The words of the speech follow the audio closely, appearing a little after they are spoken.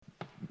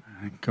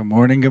Good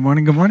morning, good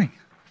morning, good morning.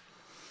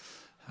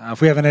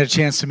 If we haven't had a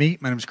chance to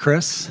meet, my name is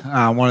Chris.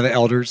 I'm one of the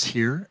elders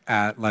here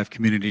at Life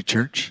Community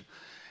Church.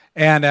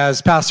 And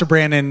as Pastor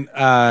Brandon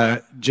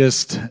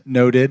just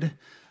noted,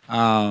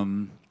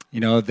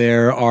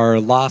 there are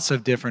lots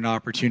of different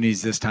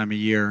opportunities this time of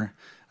year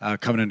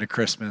coming into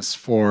Christmas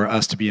for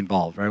us to be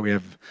involved, right? We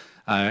have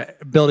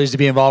abilities to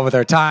be involved with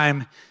our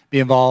time, be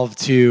involved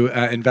to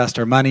invest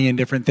our money in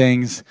different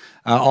things,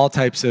 all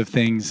types of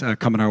things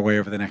coming our way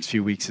over the next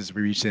few weeks as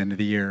we reach the end of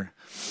the year.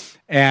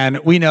 And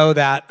we know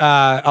that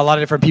a lot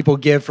of different people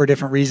give for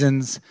different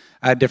reasons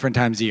at different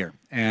times of year.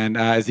 And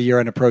as the year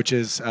end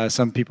approaches,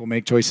 some people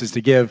make choices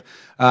to give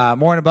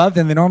more and above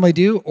than they normally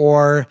do,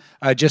 or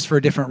just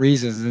for different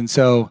reasons. And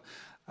so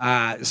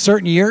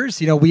certain years,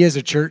 we as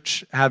a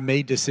church have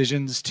made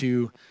decisions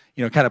to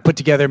kind of put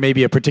together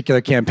maybe a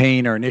particular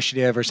campaign or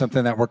initiative or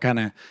something that we're kind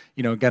of,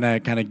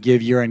 going to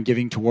give year-end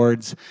giving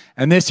towards.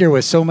 And this year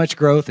with so much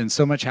growth and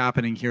so much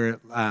happening here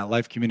at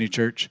Life Community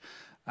Church,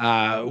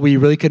 we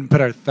really couldn't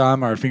put our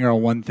thumb or our finger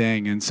on one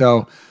thing. And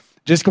so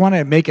just want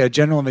to make a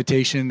general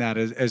invitation that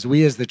as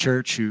we as the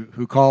church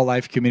who call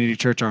Life Community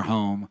Church our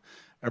home,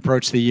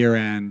 approach the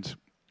year-end,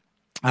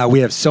 we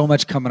have so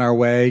much coming our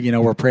way.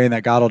 We're praying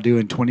that God will do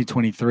in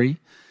 2023.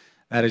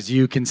 That as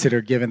you consider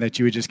giving, that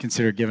you would just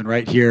consider giving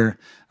right here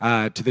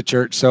to the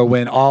church. So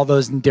when all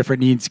those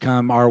different needs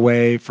come our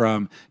way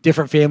from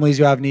different families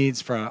who have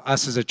needs, from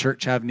us as a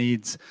church have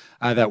needs,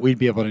 that we'd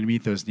be able to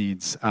meet those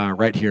needs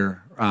right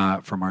here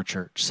from our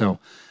church. So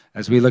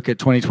as we look at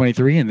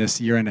 2023 and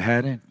this year and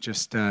ahead, I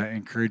just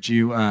encourage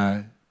you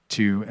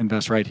to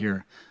invest right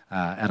here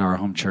at our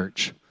home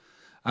church.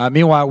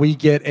 Meanwhile, we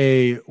get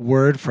a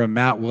word from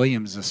Matt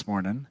Williams this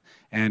morning.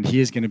 And he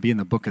is going to be in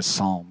the book of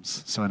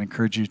Psalms. So I'd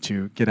encourage you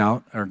to get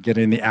out or get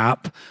in the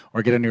app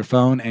or get on your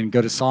phone and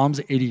go to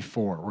Psalms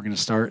 84. We're going to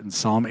start in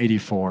Psalm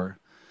 84,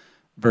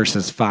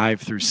 verses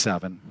 5 through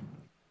 7.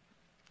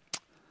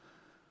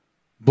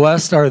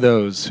 Blessed are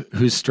those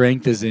whose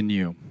strength is in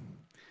you,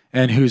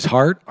 and whose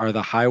heart are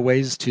the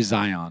highways to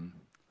Zion.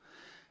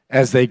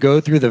 As they go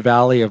through the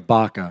valley of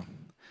Baca,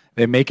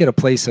 they make it a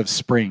place of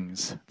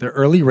springs. The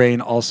early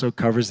rain also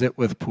covers it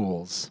with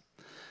pools.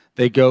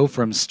 They go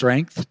from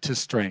strength to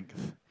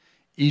strength.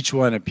 Each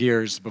one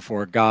appears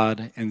before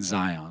God in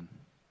Zion.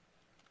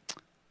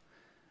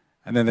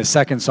 And then the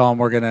second psalm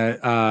we're going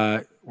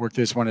to work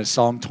this one is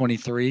Psalm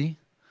 23,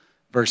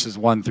 verses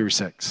 1 through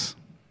 6.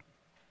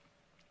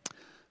 It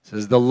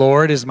says, "The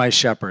Lord is my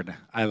shepherd,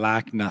 I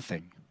lack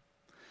nothing.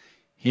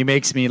 He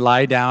makes me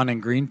lie down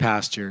in green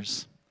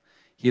pastures.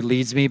 He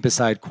leads me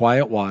beside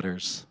quiet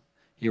waters.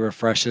 He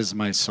refreshes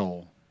my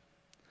soul.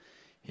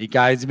 He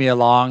guides me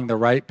along the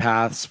right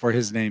paths for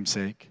his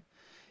namesake.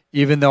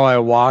 Even though I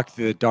walk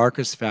through the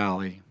darkest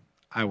valley,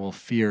 I will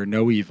fear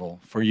no evil,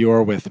 for you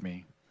are with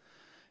me.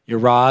 Your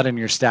rod and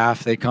your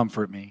staff, they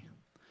comfort me.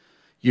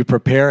 You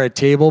prepare a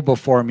table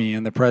before me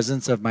in the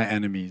presence of my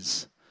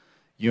enemies.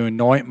 You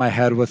anoint my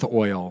head with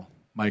oil.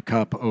 My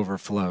cup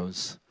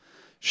overflows.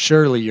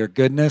 Surely your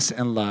goodness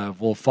and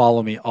love will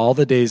follow me all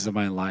the days of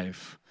my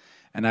life,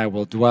 and I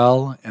will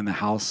dwell in the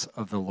house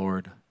of the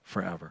Lord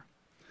forever."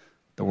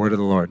 The word of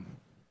the Lord.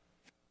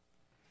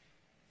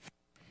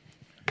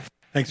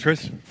 Thanks,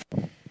 Chris.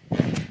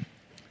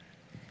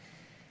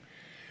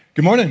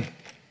 Good morning.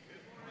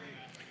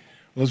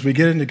 Well, as we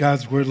get into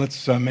God's word,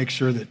 let's make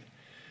sure that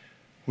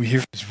we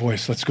hear his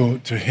voice. Let's go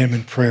to him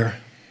in prayer.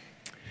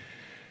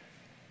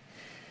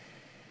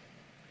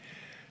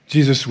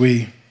 Jesus,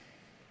 we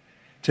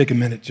take a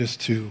minute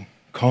just to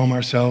calm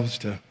ourselves,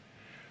 to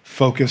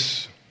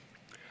focus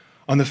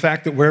on the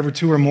fact that wherever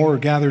two or more are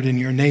gathered in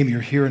your name,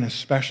 you're here in a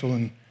special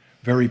and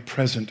very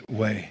present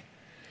way.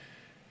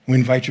 We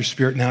invite your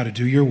Spirit now to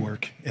do your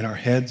work in our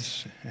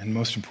heads and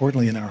most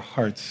importantly in our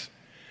hearts,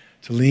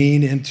 to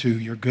lean into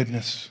your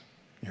goodness,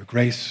 your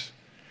grace,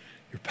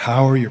 your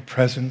power, your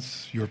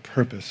presence, your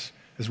purpose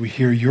as we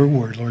hear your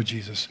word, Lord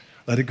Jesus.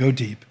 Let it go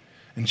deep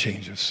and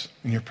change us.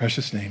 In your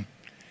precious name,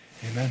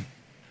 amen.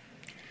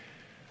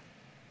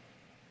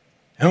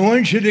 I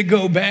want you to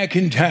go back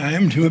in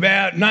time to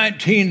about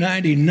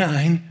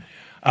 1999.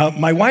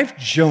 My wife,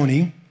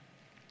 Joni,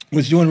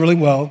 was doing really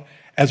well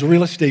as a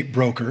real estate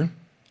broker.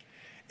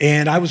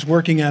 And I was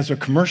working as a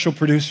commercial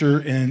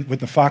producer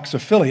with the Fox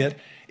affiliate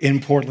in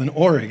Portland,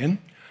 Oregon.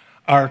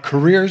 Our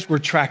careers were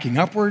tracking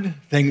upward.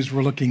 Things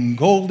were looking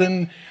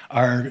golden.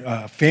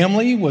 Our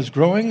family was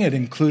growing. It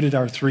included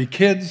our 3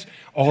 kids,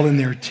 all in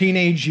their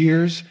teenage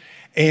years.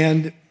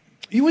 And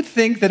you would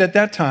think that at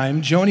that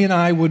time, Joni and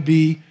I would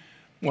be,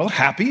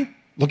 happy,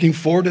 looking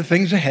forward to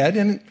things ahead.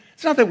 And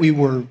it's not that we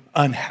were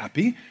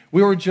unhappy.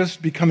 We were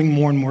just becoming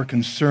more and more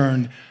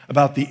concerned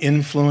about the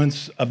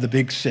influence of the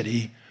big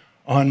city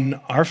on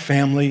our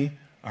family,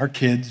 our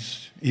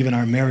kids, even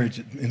our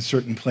marriage in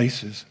certain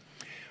places.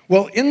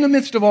 Well, in the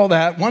midst of all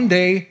that, one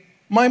day,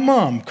 my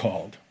mom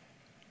called.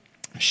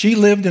 She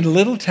lived in a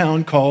little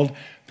town called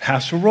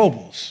Paso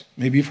Robles.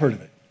 Maybe you've heard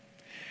of it.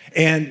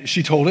 And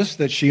she told us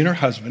that she and her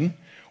husband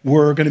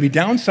were going to be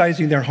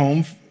downsizing their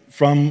home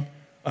from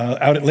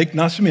out at Lake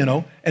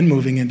Nacimiento and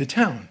moving into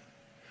town.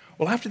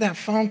 Well, after that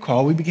phone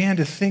call, we began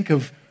to think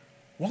of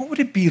what would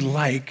it be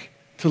like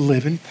to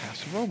live in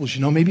Paso Robles,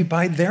 maybe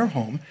buy their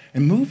home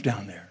and move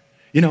down there,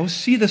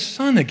 see the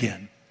sun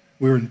again.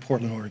 We were in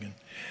Portland, Oregon.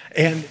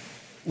 And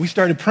we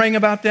started praying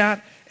about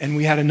that, and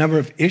we had a number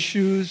of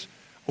issues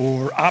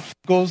or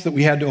obstacles that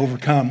we had to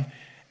overcome.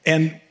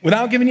 And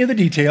without giving you the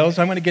details,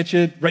 I'm going to get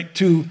you right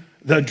to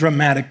the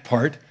dramatic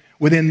part.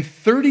 Within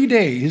 30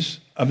 days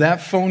of that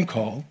phone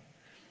call,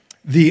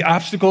 the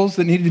obstacles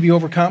that needed to be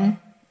overcome,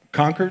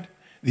 conquered,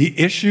 the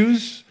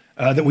issues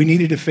that we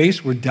needed to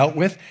face were dealt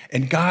with,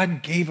 and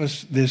God gave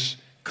us this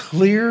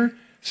clear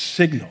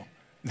signal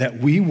that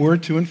we were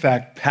to, in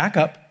fact, pack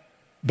up,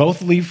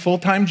 both leave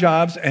full-time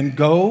jobs and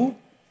go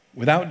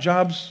without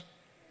jobs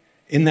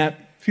in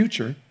that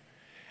future,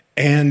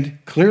 and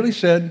clearly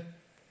said,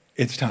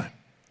 it's time.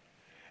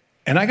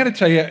 And I got to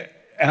tell you,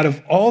 out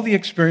of all the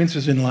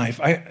experiences in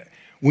life,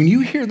 when you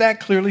hear that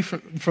clearly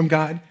from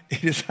God,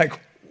 it is like,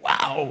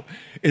 wow,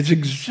 it's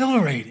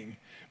exhilarating.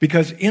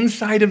 Because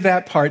inside of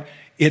that part,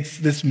 it's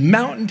this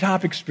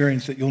mountaintop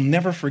experience that you'll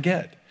never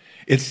forget.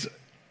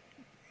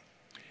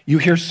 You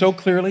hear so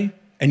clearly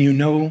and you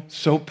know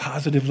so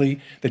positively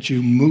that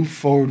you move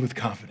forward with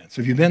confidence.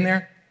 Have you been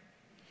there?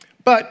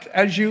 But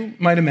as you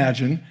might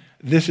imagine,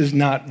 this is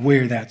not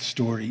where that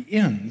story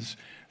ends.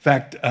 In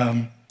fact,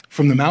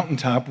 from the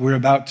mountaintop, we're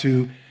about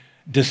to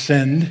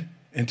descend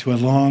into a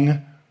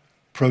long,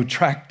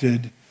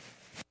 protracted,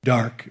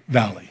 dark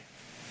valley.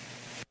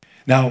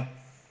 Now,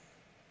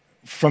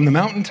 from the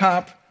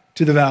mountaintop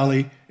to the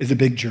valley is a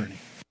big journey.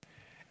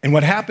 And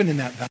what happened in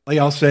that valley,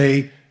 I'll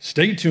say,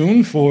 stay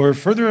tuned for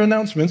further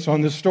announcements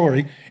on this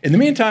story. In the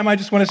meantime, I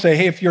just want to say,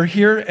 hey, if you're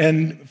here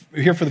and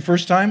you're here for the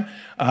first time,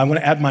 I want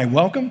to add my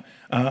welcome.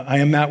 I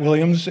am Matt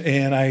Williams,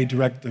 and I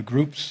direct the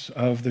groups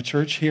of the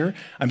church here.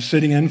 I'm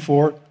standing in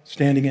for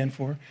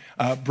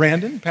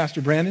Brandon,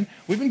 Pastor Brandon.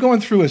 We've been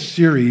going through a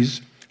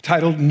series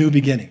titled New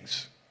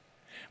Beginnings.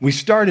 We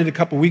started a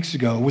couple weeks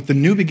ago with the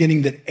new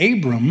beginning that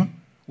Abram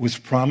was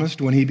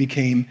promised when he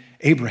became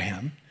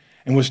Abraham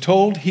and was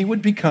told he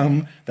would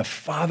become the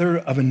father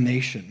of a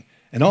nation,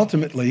 and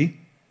ultimately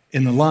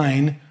in the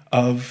line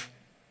of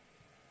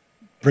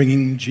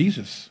bringing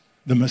Jesus,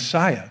 the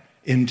Messiah,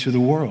 into the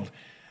world.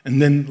 And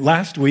then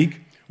last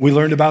week, we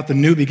learned about the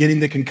new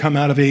beginning that can come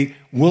out of a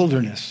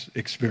wilderness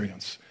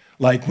experience,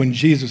 like when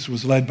Jesus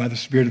was led by the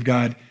Spirit of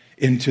God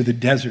into the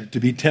desert to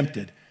be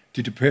tempted,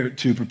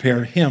 to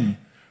prepare him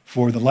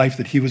for the life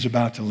that he was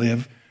about to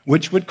live,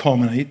 which would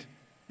culminate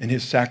in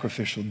his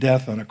sacrificial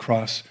death on a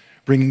cross,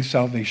 bringing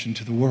salvation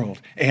to the world.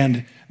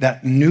 And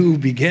that new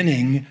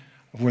beginning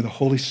of where the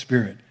Holy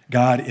Spirit,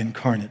 God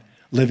incarnate,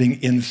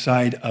 living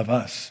inside of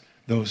us,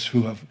 those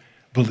who have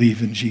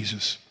believed in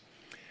Jesus.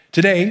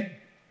 Today,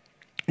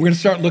 we're going to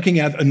start looking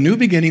at a new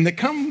beginning that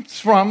comes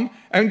from,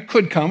 and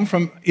could come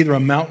from, either a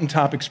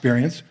mountaintop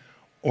experience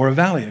or a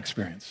valley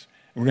experience.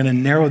 We're going to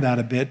narrow that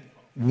a bit,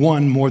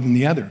 one more than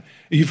the other.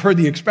 You've heard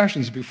the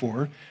expressions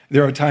before.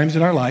 There are times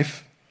in our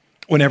life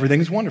when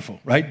everything's wonderful,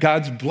 right?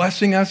 God's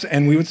blessing us,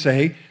 and we would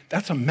say,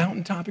 that's a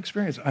mountaintop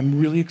experience. I'm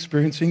really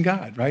experiencing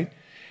God, right?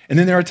 And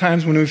then there are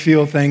times when we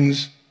feel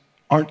things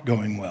aren't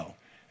going well,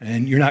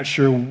 and you're not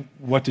sure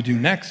what to do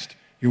next.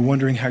 You're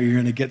wondering how you're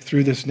going to get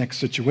through this next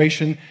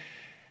situation.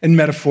 And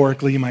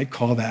metaphorically, you might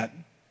call that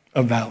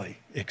a valley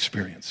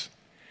experience.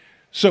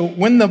 So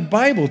when the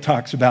Bible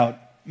talks about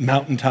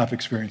mountaintop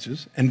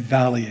experiences and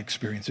valley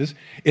experiences,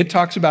 it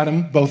talks about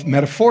them both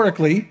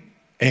metaphorically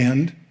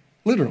and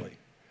literally.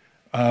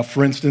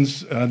 For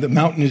instance, the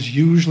mountain is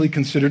usually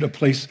considered a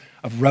place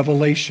of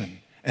revelation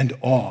and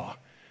awe.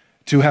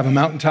 To have a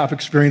mountaintop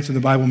experience in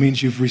the Bible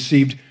means you've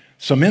received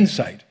some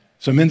insight,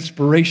 some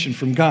inspiration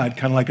from God,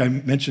 kind of like I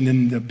mentioned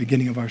in the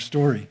beginning of our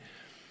story.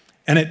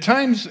 And at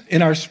times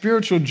in our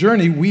spiritual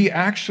journey, we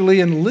actually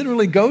and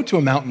literally go to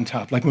a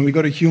mountaintop. Like when we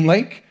go to Hume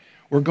Lake,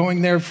 we're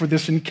going there for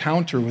this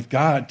encounter with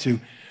God to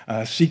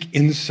seek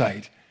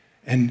insight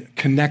and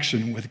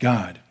connection with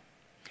God.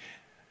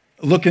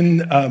 Look in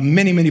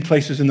many, many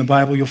places in the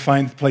Bible, you'll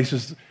find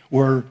places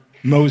where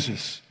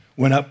Moses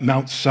went up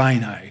Mount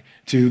Sinai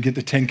to get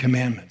the Ten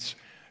Commandments.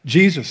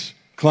 Jesus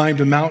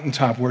climbed a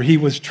mountaintop where he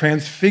was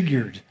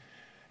transfigured,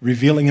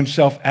 revealing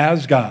himself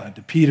as God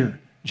to Peter,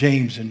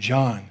 James, and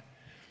John.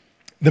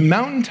 The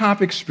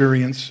mountaintop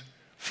experience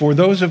for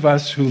those of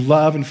us who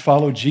love and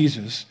follow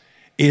Jesus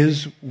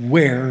is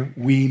where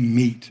we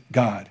meet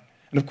God.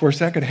 And of course,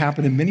 that could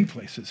happen in many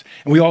places.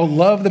 And we all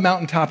love the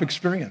mountaintop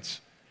experience,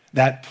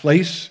 that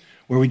place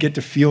where we get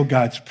to feel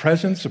God's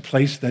presence, a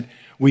place that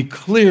we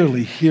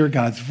clearly hear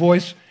God's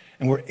voice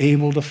and we're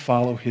able to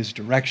follow his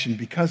direction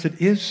because it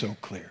is so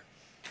clear.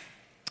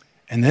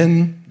 And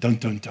then, dun,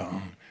 dun,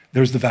 dun,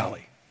 there's the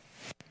valley.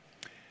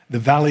 The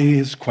valley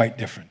is quite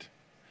different.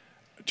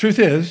 Truth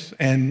is,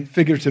 and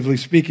figuratively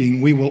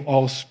speaking, we will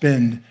all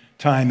spend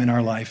time in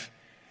our life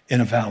in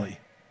a valley,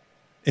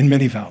 in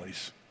many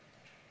valleys.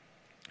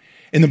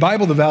 In the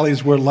Bible, the valley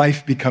is where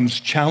life becomes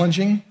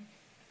challenging.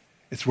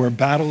 It's where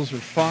battles are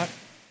fought,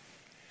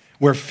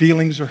 where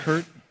feelings are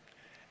hurt,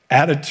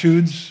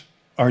 attitudes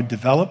are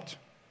developed.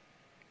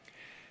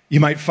 You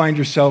might find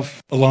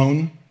yourself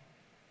alone,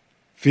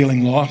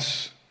 feeling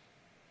loss,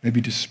 maybe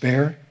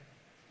despair.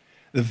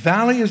 The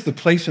valley is the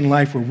place in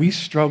life where we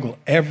struggle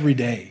every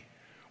day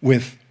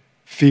with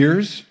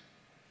fears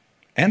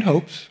and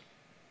hopes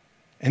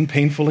and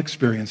painful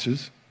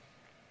experiences.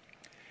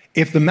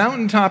 If the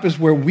mountaintop is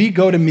where we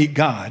go to meet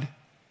God,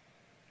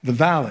 the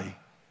valley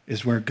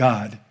is where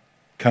God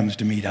comes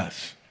to meet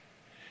us.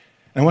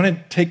 I want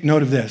to take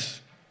note of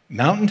this.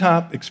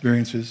 Mountaintop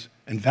experiences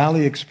and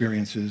valley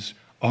experiences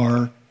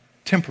are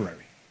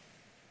temporary.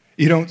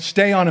 You don't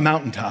stay on a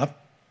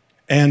mountaintop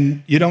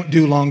and you don't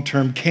do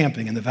long-term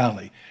camping in the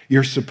valley.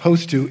 You're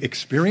supposed to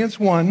experience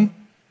one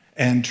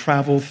and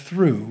travel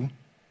through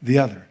the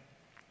other.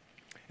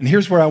 And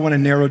here's where I want to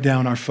narrow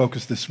down our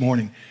focus this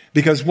morning.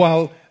 Because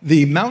while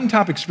the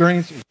mountaintop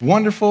experience is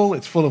wonderful,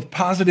 it's full of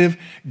positive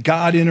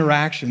God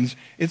interactions,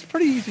 it's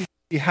pretty easy to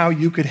see how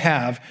you could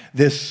have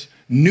this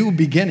new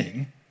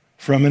beginning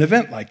from an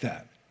event like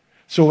that.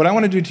 So what I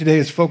want to do today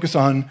is focus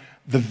on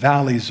the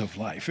valleys of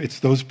life. It's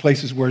those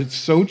places where it's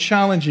so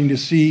challenging to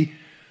see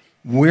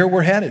where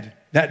we're headed,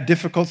 that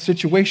difficult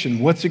situation,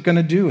 what's it going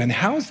to do, and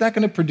how is that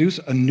going to produce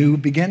a new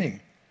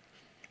beginning?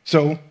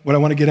 So what I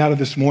want to get out of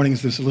this morning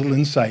is this little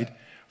insight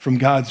from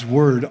God's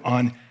word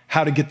on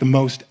how to get the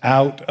most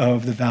out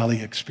of the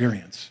valley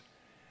experience.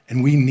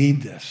 And we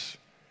need this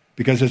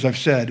because, as I've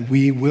said,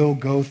 we will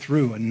go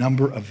through a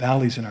number of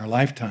valleys in our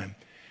lifetime.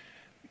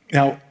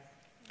 Now,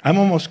 I'm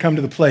almost come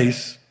to the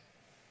place,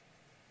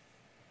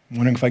 I'm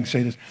wondering if I can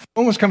say this, I've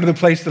almost come to the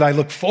place that I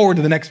look forward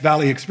to the next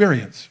valley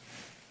experience.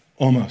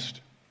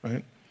 Almost,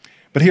 right?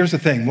 But here's the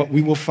thing, what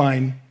we will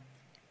find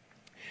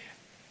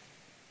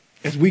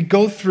as we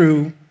go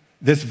through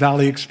this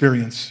valley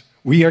experience,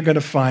 we are going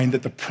to find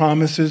that the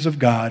promises of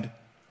God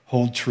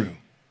hold true.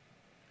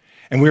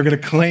 And we're going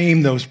to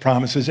claim those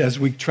promises as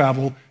we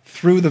travel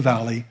through the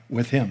valley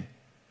with Him.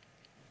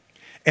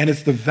 And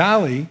it's the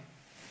valley,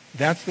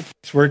 that's the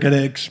place we're going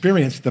to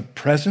experience the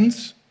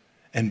presence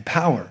and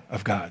power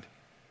of God.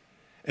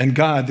 And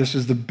God, this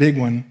is the big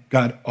one,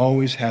 God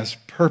always has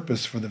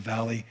purpose for the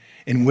valley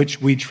in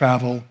which we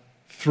travel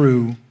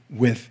through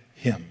with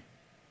Him.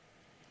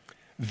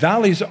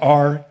 Valleys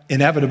are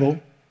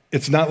inevitable.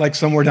 It's not like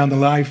somewhere down the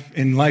life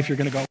you're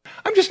going to go,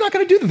 I'm just not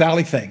going to do the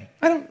valley thing.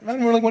 I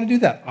don't really want to do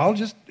that. I'll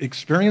just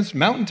experience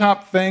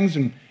mountaintop things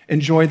and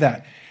enjoy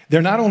that.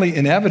 They're not only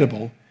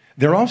inevitable,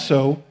 they're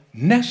also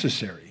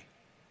necessary.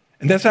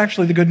 And that's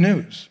actually the good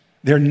news.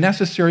 They're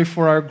necessary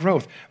for our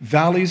growth.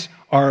 Valleys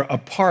are a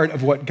part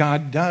of what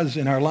God does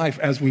in our life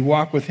as we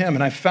walk with Him.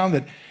 And I found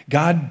that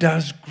God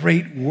does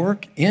great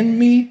work in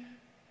me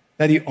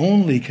that He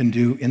only can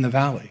do in the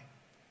valley.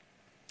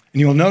 And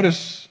you'll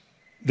notice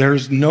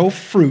there's no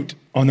fruit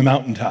on the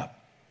mountaintop,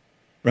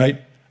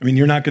 right? I mean,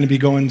 you're not going to be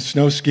going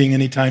snow skiing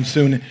anytime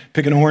soon and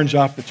pick an orange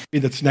off the tree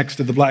that's next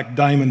to the Black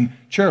Diamond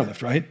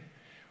chairlift, right?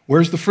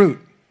 Where's the fruit?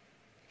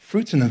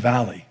 Fruit's in the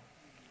valley.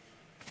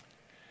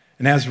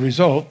 And as a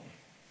result,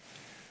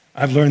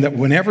 I've learned that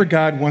whenever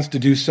God wants to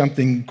do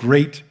something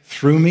great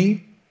through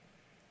me,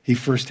 He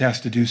first has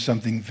to do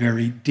something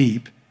very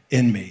deep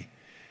in me.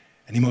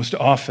 And He most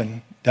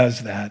often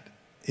does that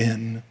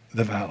in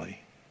the valley.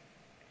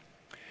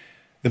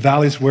 The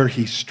valley is where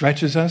He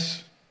stretches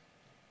us.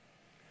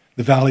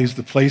 The valley is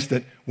the place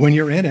that when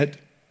you're in it,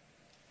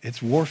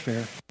 it's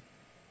warfare.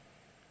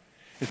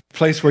 It's a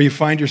place where you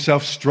find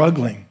yourself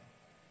struggling.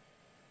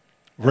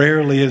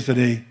 Rarely is it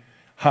a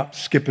hop,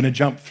 skip, and a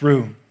jump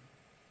through.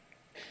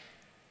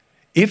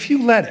 If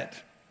you let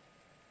it,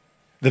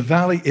 the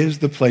valley is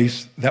the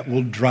place that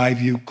will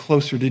drive you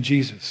closer to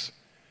Jesus.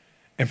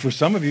 And for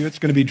some of you, it's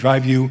going to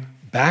drive you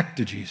back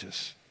to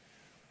Jesus.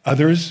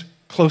 Others,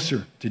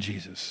 closer to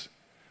Jesus.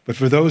 But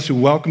for those who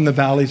welcome the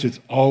valleys, it's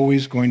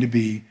always going to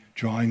be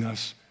drawing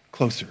us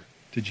closer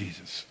to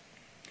Jesus.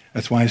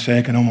 That's why I say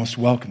I can almost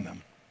welcome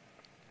them.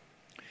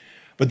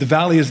 But the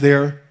valley is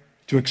there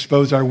to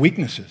expose our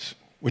weaknesses,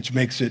 which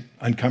makes it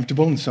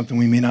uncomfortable and something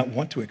we may not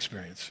want to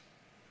experience.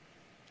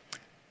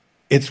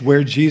 It's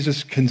where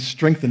Jesus can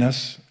strengthen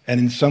us, and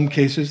in some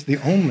cases, the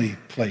only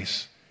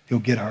place He'll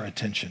get our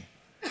attention.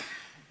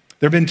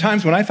 There have been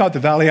times when I thought the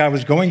valley I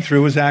was going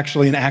through was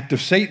actually an act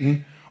of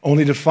Satan,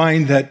 only to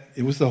find that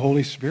it was the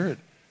Holy Spirit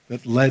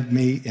that led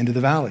me into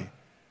the valley,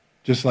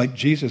 just like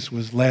Jesus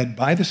was led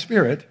by the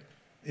Spirit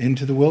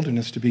into the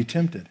wilderness to be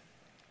tempted.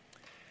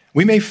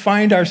 We may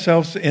find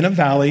ourselves in a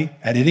valley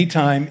at any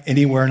time,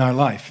 anywhere in our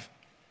life.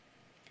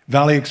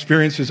 Valley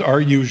experiences are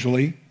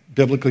usually,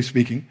 biblically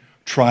speaking,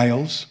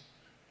 trials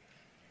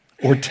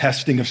or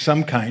testing of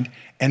some kind.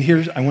 And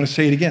I want to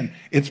say it again,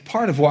 it's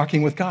part of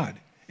walking with God.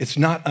 It's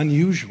not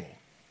unusual.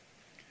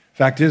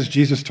 Fact is,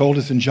 Jesus told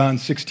us in John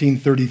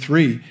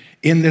 16:33,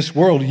 in this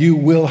world you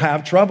will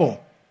have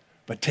trouble,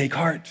 but take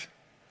heart.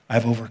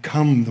 I've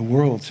overcome the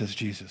world, says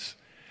Jesus.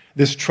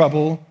 This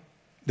trouble,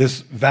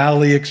 this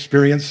valley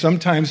experience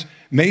sometimes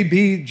may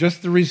be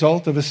just the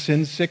result of a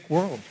sin-sick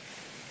world.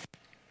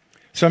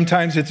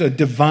 Sometimes it's a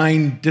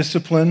divine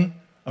discipline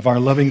of our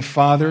loving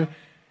Father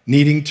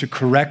needing to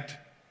correct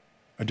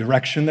a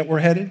direction that we're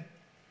headed.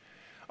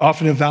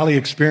 Often a valley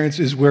experience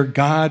is where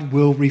God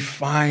will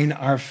refine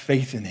our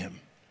faith in him.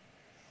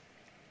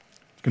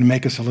 It's going to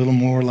make us a little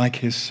more like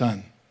his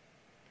son.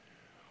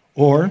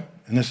 Or,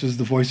 and this is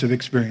the voice of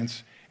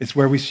experience, it's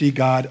where we see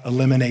God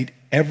eliminate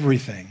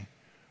everything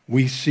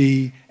we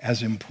see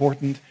as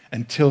important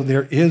until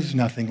there is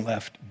nothing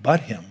left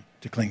but him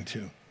to cling to.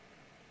 And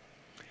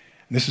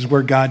this is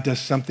where God does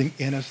something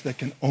in us that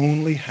can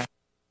only happen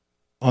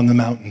on the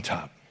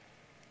mountaintop.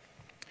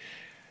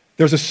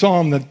 There's a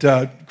psalm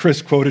that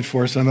Chris quoted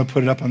for us, and I'm going to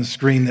put it up on the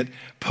screen, that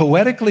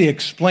poetically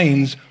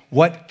explains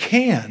what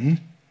can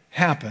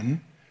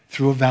happen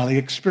through a valley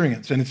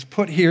experience. And it's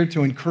put here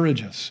to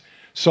encourage us.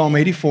 Psalm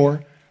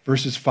 84,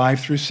 verses 5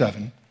 through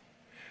 7.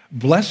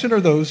 Blessed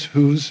are those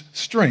whose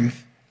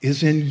strength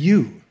is in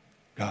you,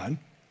 God,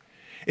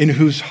 in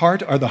whose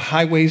heart are the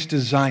highways to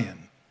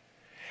Zion.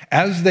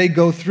 As they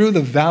go through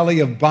the valley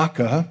of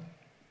Baca,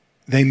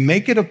 they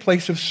make it a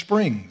place of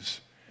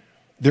springs.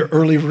 Their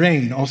early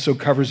rain also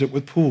covers it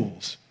with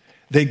pools.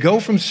 They go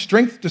from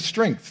strength to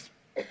strength.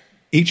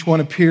 Each one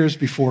appears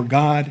before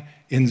God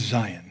in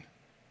Zion.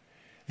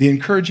 The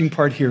encouraging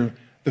part here,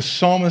 the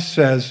psalmist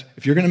says,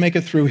 if you're going to make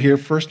it through here,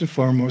 first and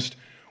foremost,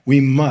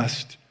 we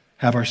must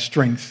have our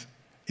strength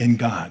in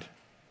God.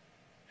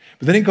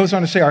 But then it goes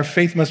on to say our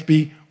faith must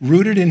be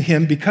rooted in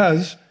him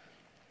because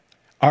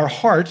our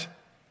heart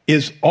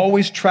is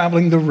always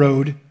traveling the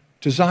road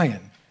to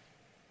Zion.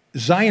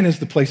 Zion is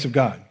the place of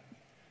God.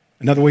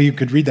 Another way you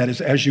could read that is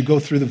as you go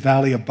through the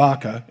valley of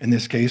Baca, in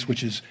this case,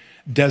 which is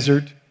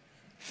desert,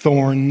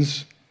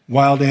 thorns,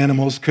 wild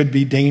animals, could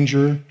be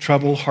danger,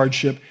 trouble,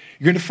 hardship,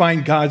 you're going to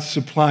find God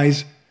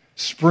supplies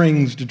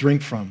springs to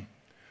drink from,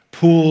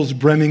 pools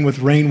brimming with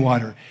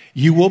rainwater.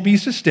 You will be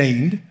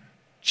sustained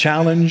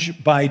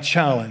challenge by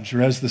challenge,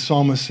 or as the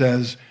psalmist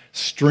says,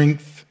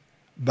 strength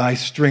by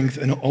strength,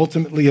 and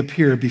ultimately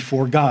appear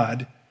before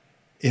God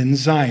in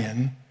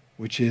Zion,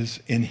 which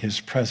is in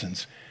his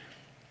presence.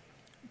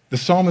 The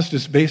psalmist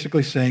is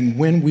basically saying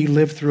when we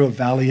live through a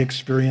valley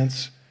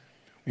experience,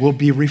 we'll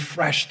be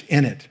refreshed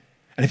in it.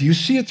 And if you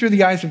see it through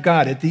the eyes of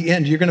God, at the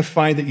end, you're going to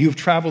find that you've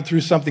traveled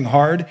through something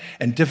hard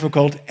and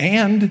difficult,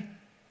 and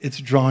it's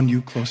drawn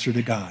you closer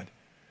to God.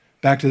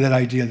 Back to that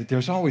idea that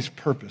there's always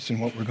purpose in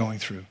what we're going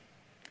through.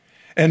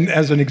 And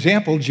as an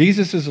example,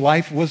 Jesus'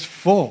 life was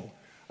full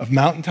of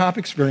mountaintop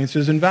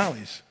experiences and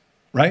valleys,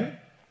 right?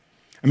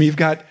 I mean, you've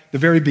got the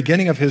very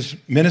beginning of his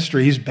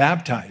ministry, he's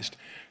baptized.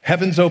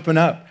 Heavens open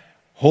up.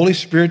 Holy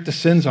Spirit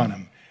descends on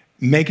him,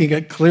 making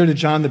it clear to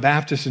John the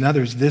Baptist and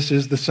others, this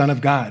is the Son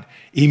of God.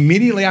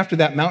 Immediately after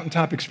that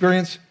mountaintop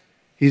experience,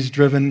 he's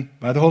driven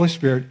by the Holy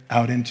Spirit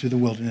out into the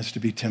wilderness to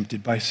be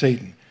tempted by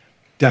Satan.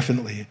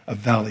 Definitely a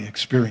valley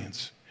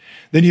experience.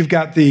 Then you've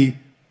got the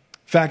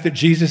fact that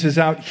Jesus is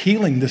out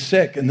healing the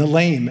sick and the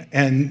lame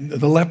and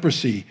the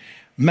leprosy.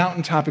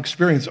 Mountaintop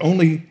experience,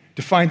 only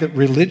to find that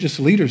religious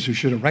leaders who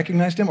should have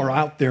recognized him are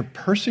out there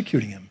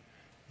persecuting him.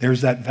 There's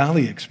that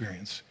valley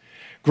experience.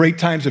 Great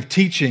times of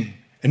teaching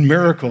and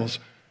miracles.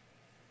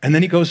 And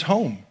then he goes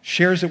home,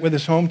 shares it with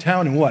his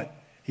hometown, and what?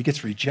 He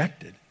gets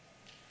rejected.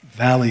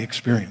 Valley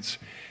experience.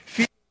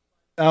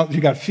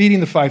 You got feeding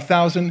the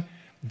 5,000,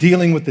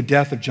 dealing with the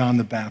death of John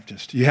the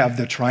Baptist. You have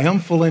the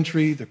triumphal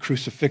entry, the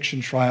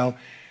crucifixion trial,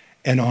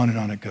 and on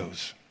it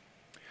goes.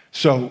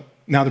 So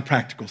now the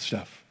practical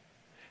stuff.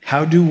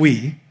 How do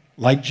we,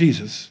 like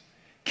Jesus,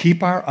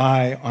 keep our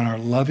eye on our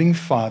loving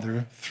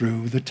Father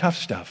through the tough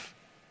stuff,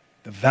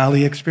 the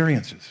valley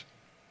experiences?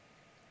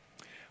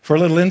 For a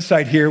little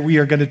insight here, we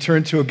are going to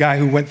turn to a guy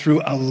who went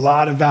through a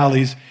lot of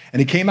valleys, and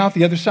he came out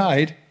the other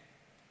side,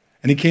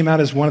 and he came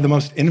out as one of the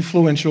most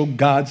influential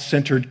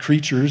God-centered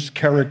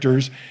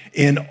characters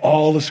in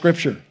all of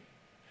Scripture.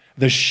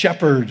 The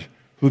shepherd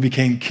who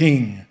became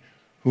king,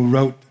 who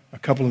wrote a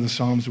couple of the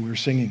Psalms that we were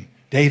singing,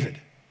 David.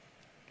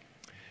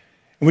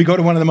 And we go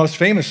to one of the most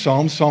famous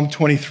Psalms, Psalm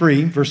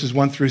 23, verses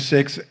 1 through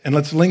 6, and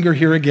let's linger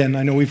here again.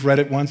 I know we've read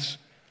it once.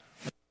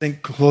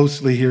 Think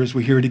closely here as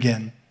we hear it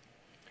again.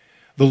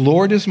 The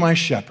Lord is my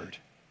shepherd.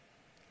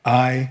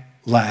 I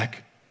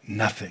lack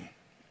nothing.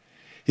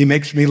 He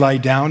makes me lie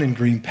down in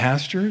green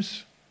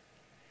pastures.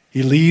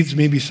 He leads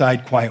me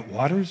beside quiet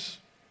waters.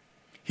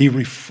 He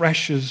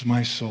refreshes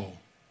my soul.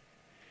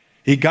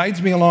 He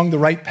guides me along the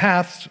right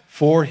paths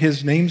for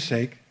his name's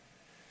sake.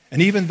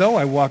 And even though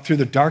I walk through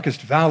the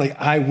darkest valley,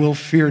 I will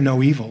fear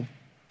no evil,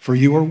 for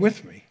you are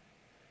with me.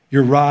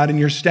 Your rod and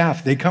your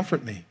staff, they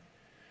comfort me.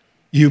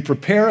 You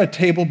prepare a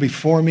table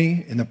before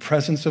me in the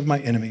presence of my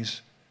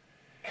enemies.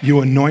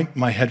 You anoint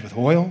my head with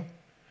oil.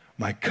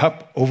 My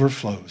cup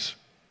overflows.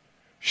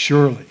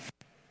 Surely,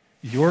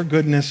 your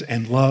goodness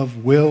and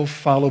love will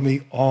follow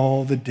me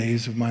all the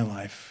days of my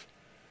life,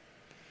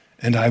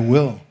 and I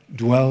will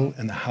dwell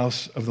in the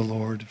house of the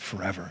Lord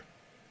forever.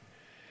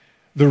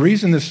 The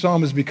reason this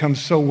psalm has become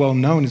so well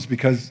known is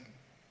because,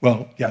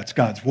 well, yeah, it's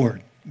God's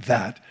word,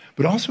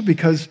 but also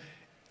because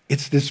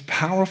it's this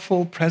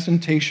powerful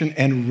presentation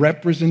and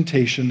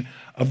representation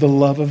of the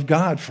love of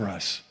God for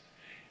us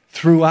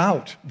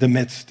throughout the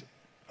midst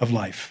of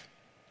life,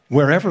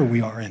 wherever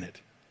we are in it.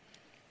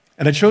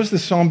 And I chose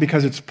this psalm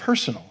because it's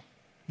personal.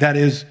 That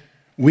is,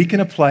 we can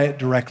apply it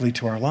directly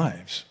to our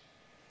lives.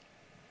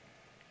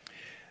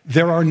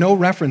 There are no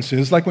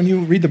references, like when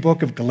you read the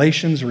book of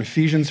Galatians or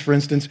Ephesians, for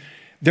instance,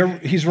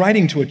 he's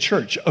writing to a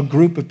church, a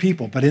group of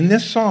people. But in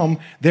this psalm,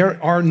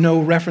 there are no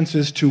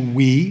references to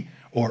we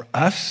or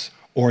us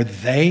or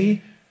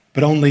they,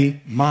 but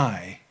only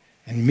my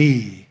and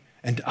me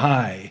and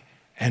I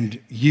and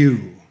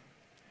you.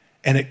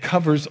 And it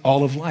covers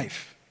all of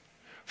life,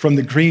 from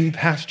the green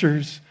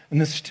pastures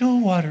and the still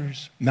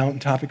waters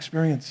mountaintop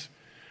experience,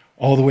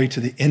 all the way to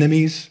the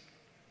enemies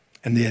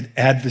and the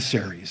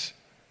adversaries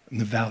in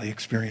the valley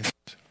experiences.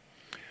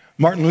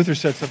 Martin Luther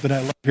said something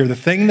I love here. The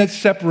thing that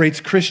separates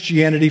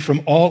Christianity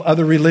from all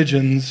other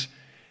religions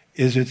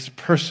is its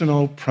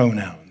personal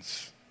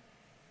pronouns.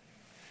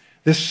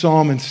 This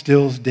psalm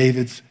instills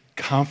David's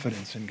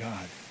confidence in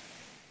God.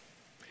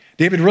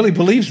 David really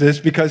believes this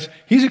because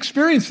he's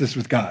experienced this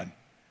with God. I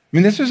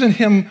mean, this isn't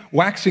him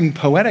waxing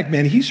poetic,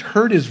 man. He's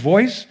heard his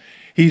voice.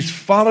 He's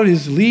followed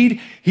his lead.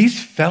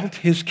 He's felt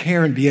his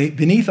care. And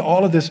beneath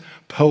all of this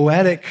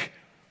poetic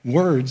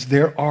words,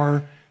 there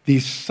are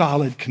these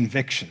solid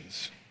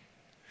convictions.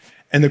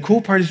 And the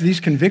cool part is these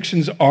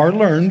convictions are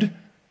learned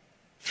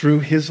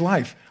through his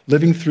life,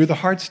 living through the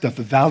hard stuff,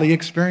 the valley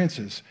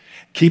experiences,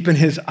 keeping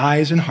his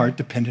eyes and heart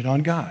dependent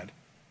on God.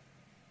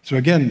 So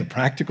again, the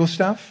practical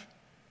stuff,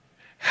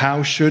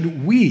 how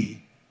should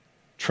we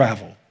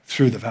travel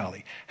through the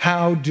valley?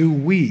 How do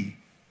we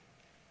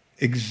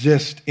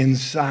exist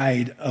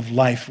inside of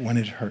life when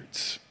it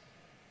hurts?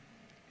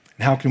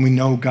 And how can we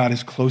know God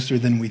is closer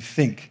than we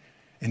think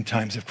in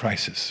times of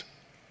crisis?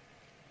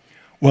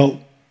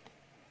 Well,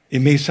 it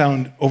may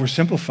sound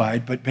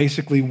oversimplified, but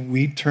basically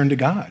we turn to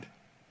God,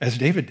 as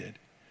David did.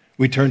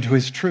 We turn to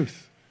his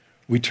truth.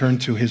 We turn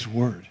to his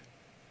word.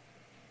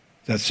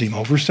 Does that seem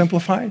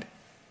oversimplified?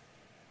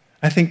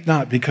 I think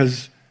not,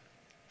 because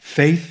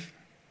faith,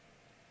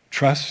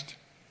 trust,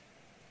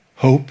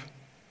 hope,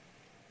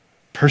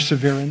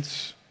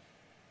 perseverance,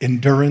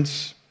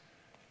 endurance,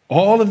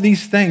 all of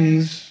these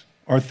things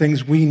are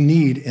things we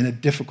need in a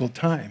difficult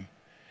time.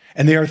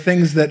 And they are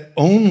things that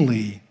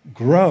only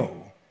grow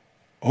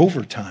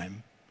over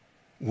time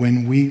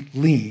when we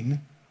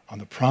lean on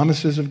the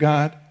promises of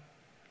God,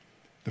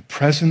 the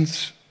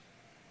presence,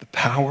 the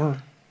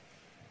power,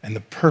 and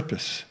the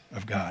purpose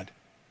of God.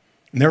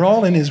 And they're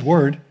all in his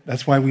word.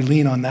 That's why we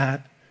lean on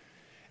that.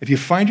 If you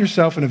find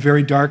yourself in a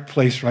very dark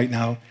place right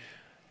now,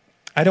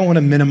 I don't want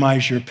to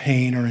minimize your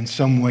pain or in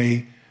some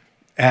way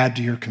add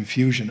to your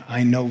confusion.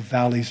 I know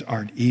valleys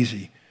aren't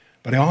easy,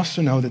 but I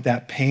also know that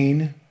that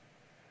pain,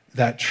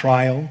 that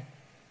trial,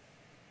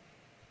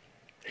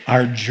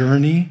 our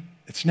journey,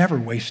 it's never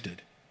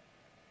wasted.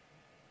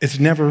 It's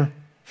never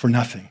for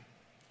nothing.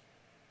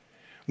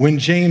 When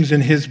James,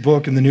 in his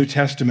book in the New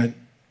Testament,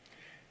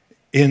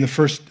 in the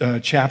first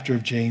chapter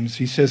of James,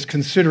 he says,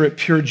 "Consider it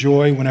pure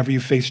joy whenever you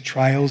face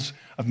trials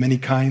of many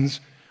kinds."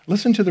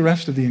 Listen to the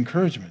rest of the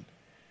encouragement.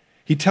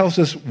 He tells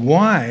us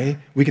why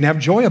we can have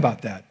joy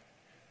about that.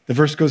 The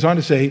verse goes on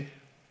to say,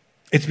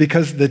 it's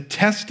because the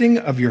testing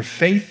of your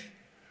faith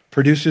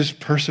produces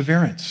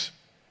perseverance.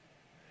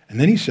 And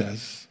then he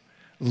says,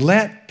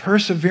 let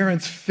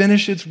perseverance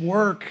finish its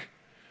work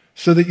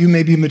so that you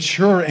may be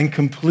mature and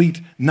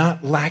complete,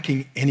 not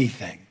lacking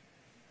anything.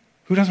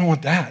 Who doesn't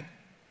want that?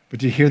 But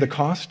do you hear the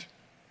cost?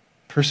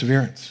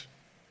 Perseverance.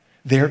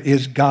 There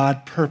is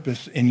God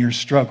purpose in your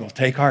struggle.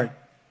 Take heart.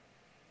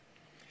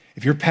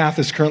 If your path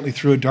is currently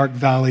through a dark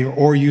valley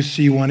or you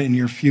see one in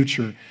your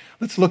future,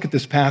 let's look at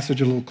this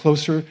passage a little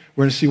closer.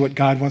 We're going to see what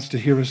God wants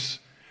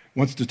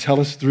to tell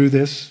us through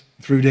this,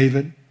 through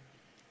David.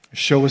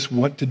 Show us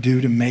what to do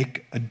to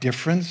make a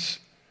difference,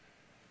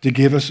 to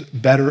give us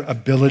better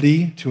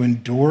ability to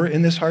endure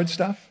in this hard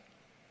stuff.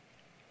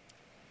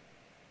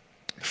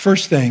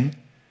 First thing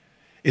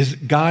is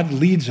God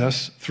leads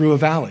us through a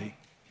valley.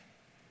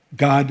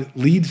 God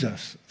leads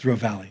us through a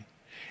valley.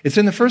 It's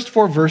in the first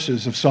 4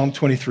 verses of Psalm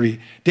 23.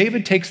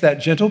 David takes that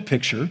gentle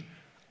picture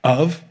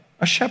of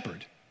a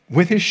shepherd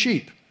with his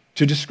sheep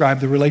to describe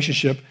the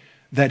relationship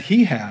that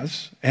he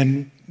has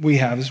and we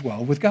have as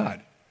well with God.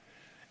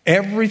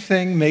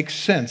 Everything makes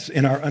sense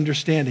in our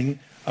understanding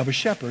of a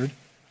shepherd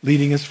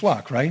leading his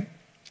flock, right?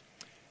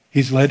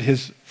 He's led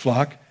his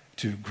flock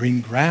to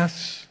green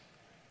grass,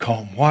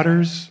 calm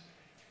waters.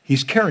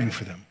 He's caring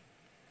for them.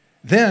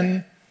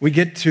 Then we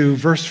get to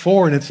verse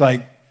 4 and it's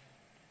like,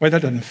 wait,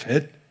 that doesn't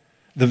fit.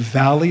 The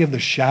valley of the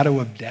shadow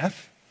of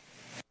death.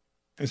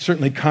 It's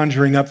certainly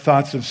conjuring up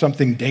thoughts of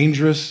something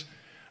dangerous.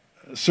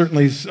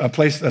 Certainly a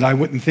place that I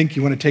wouldn't think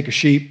you want to take a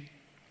sheep.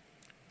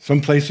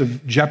 Some place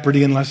of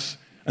jeopardy unless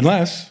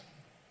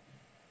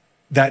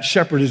that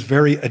shepherd is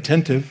very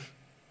attentive,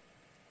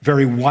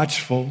 very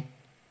watchful,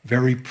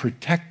 very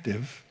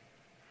protective.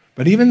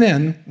 But even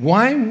then,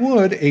 why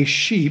would a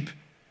sheep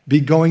be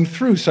going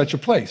through such a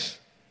place?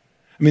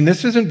 I mean,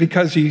 this isn't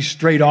because he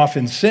strayed off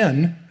in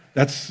sin.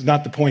 That's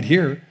not the point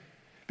here.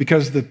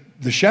 Because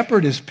the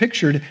shepherd is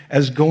pictured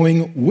as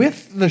going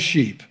with the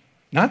sheep,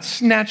 not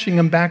snatching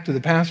them back to the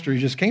pasture he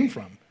just came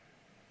from.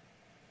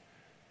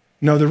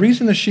 No, the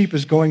reason the sheep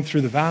is going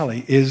through the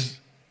valley is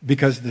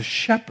because the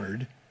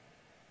shepherd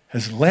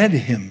has led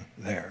him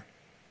there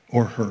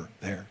or her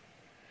there.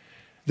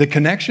 The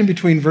connection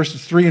between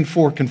verses 3 and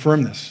 4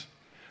 confirm this.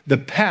 The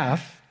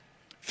path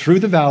through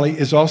the valley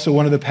is also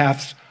one of the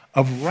paths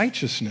of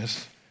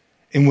righteousness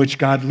in which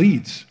God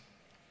leads.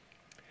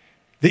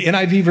 The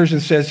NIV version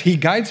says, he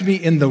guides me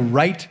in the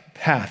right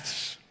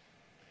paths.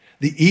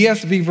 The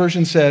ESV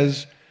version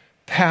says,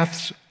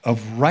 paths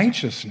of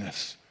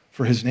righteousness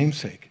for his name's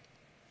sake,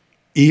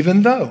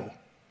 even though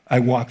I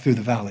walk through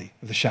the valley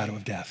of the shadow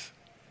of death.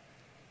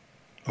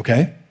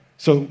 Okay?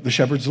 So the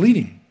shepherd's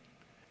leading,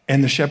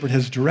 and the shepherd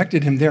has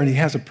directed him there, and he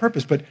has a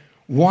purpose. But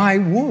why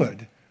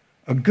would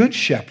a good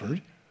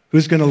shepherd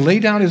who's going to lay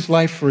down his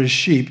life for his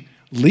sheep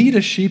lead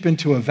a sheep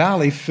into a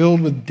valley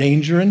filled with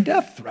danger and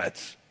death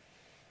threats?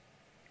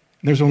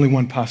 And there's only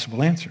one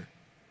possible answer: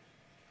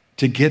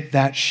 to get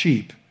that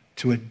sheep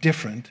to a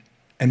different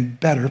and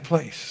better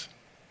place.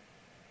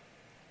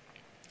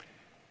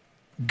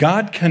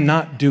 God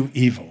cannot do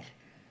evil.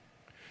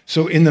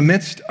 So in the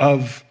midst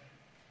of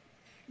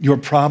your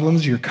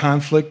problems, your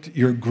conflict,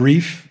 your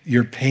grief,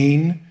 your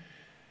pain,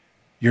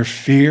 your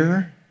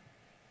fear,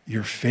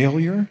 your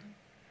failure,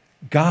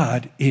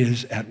 God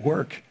is at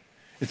work.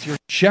 It's your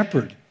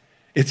shepherd.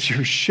 It's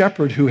your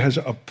shepherd who has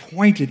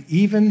appointed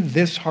even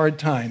this hard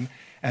time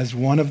as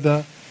one of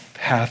the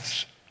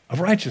paths of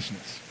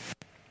righteousness.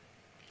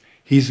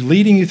 He's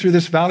leading you through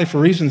this valley for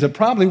reasons that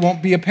probably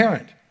won't be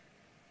apparent.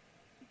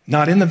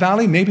 Not in the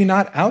valley, maybe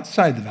not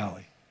outside the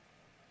valley.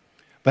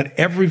 But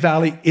every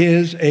valley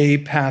is a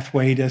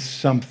pathway to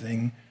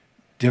something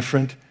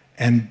different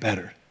and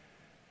better.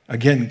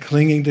 Again,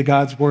 clinging to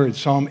God's word,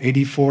 Psalm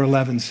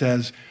 84:11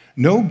 says,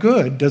 no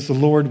good does the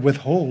Lord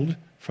withhold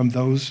from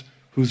those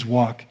whose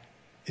walk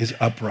is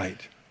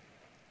upright.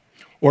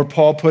 Or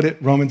Paul put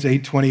it, Romans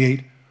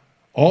 8:28,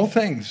 all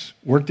things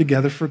work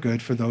together for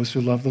good for those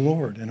who love the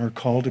Lord and are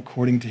called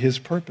according to his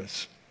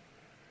purpose.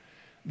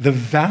 The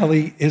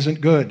valley isn't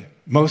good.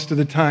 Most of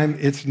the time,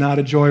 it's not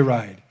a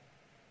joyride.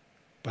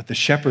 But the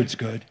shepherd's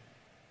good,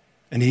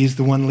 and he's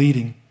the one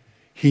leading.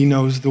 He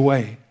knows the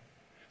way.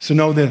 So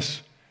know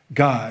this: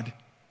 God,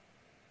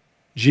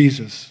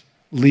 Jesus,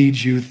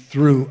 leads you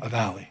through a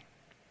valley.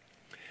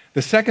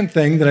 The second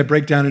thing that I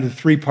break down into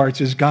 3 parts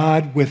is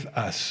God with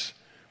us,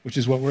 which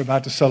is what we're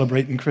about to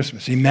celebrate in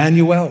Christmas.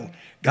 Emmanuel,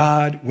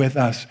 God with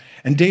us.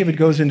 And David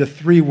goes into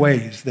 3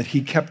 ways that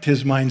he kept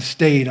his mind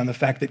stayed on the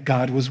fact that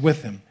God was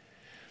with him.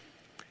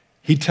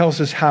 He tells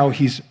us how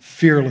he's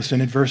fearless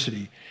in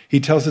adversity. He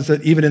tells us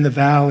that even in the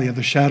valley of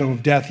the shadow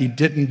of death, he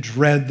didn't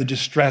dread the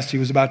distress he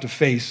was about to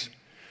face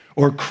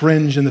or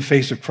cringe in the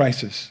face of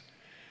crisis.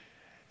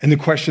 And the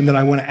question that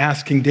I want to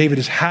ask King David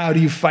is, how do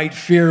you fight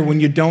fear when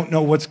you don't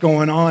know what's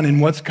going on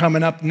and what's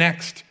coming up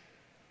next?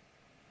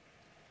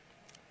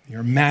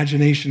 Your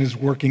imagination is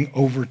working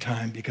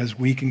overtime because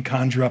we can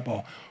conjure up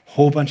a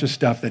whole bunch of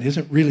stuff that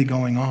isn't really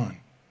going on.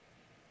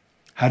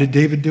 How did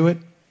David do it?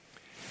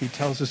 He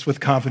tells us with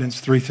confidence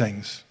 3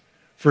 things.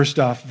 First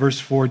off, verse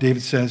 4,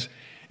 David says,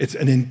 it's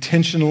an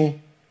intentional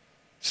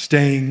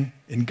staying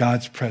in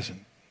God's presence.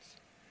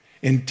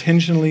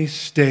 Intentionally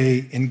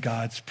stay in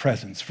God's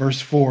presence. Verse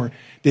 4,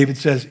 David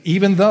says,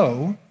 even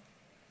though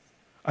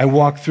I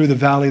walk through the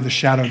valley of the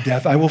shadow of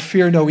death, I will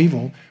fear no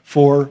evil,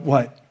 for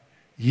what?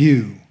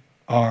 You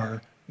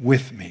are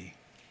with me.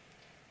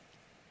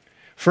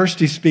 First,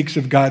 he speaks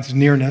of God's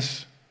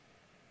nearness,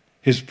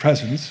 his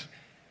presence.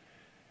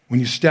 When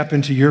you step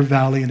into your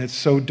valley and it's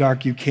so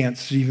dark you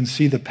can't even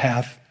see the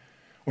path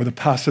or the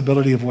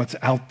possibility of what's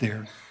out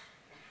there,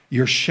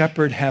 your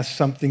shepherd has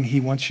something he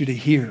wants you to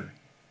hear.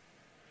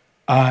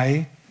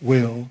 I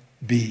will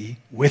be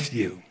with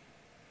you.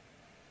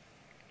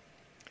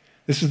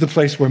 This is the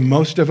place where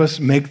most of us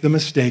make the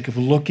mistake of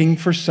looking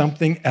for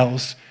something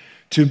else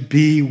to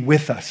be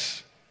with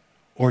us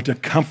or to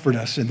comfort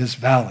us in this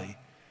valley.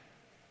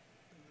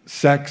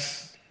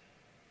 Sex,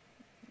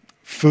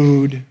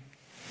 food,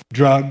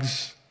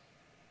 drugs,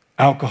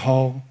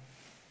 alcohol,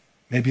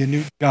 maybe a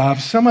new job,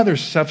 some other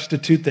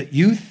substitute that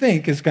you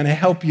think is going to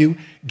help you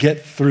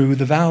get through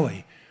the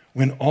valley,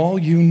 when all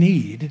you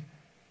need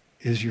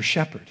is your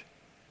shepherd.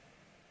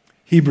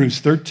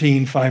 Hebrews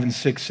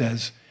 13:5-6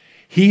 says,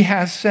 he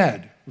has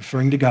said,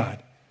 referring to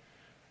God,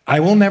 I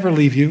will never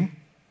leave you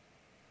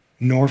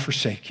nor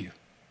forsake you.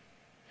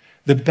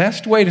 The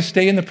best way to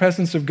stay in the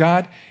presence of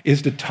God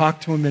is to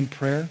talk to him in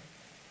prayer.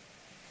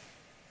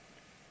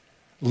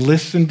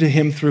 Listen to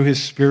him through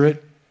his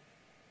Spirit,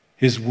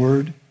 his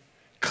word.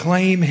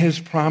 Claim his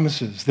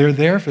promises. They're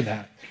there for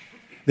that.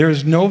 There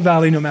is no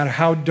valley, no matter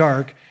how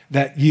dark,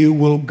 that you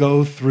will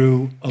go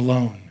through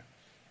alone.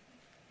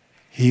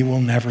 He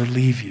will never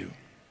leave you.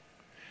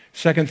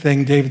 Second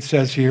thing David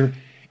says here,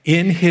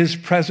 in his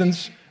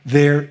presence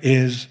there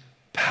is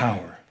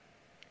power.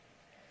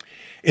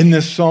 In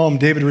this psalm,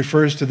 David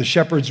refers to the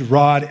shepherd's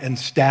rod and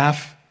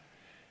staff,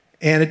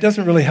 and it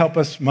doesn't really help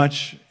us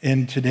much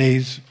in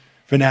today's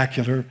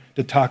vernacular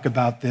to talk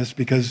about this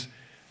because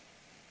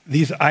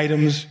these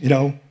items,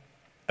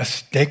 a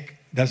stick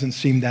doesn't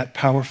seem that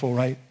powerful,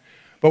 right?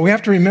 But we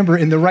have to remember,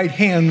 in the right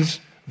hands,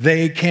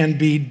 they can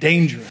be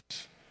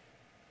dangerous.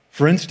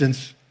 For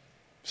instance,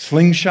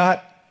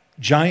 slingshot,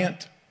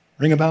 giant,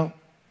 ring a bell?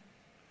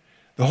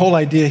 The whole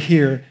idea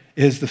here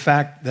is the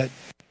fact that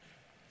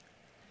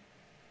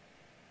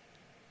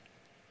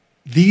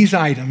these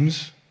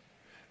items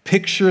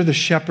picture the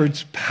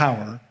shepherd's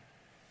power,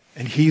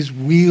 and he's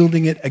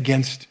wielding it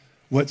against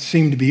what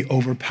seemed to be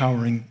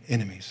overpowering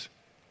enemies.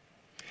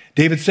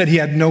 David said he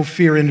had no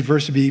fear in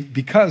adversity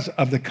because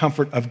of the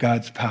comfort of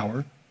God's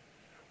power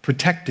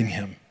protecting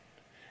him.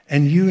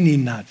 And you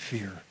need not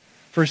fear.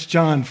 1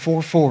 John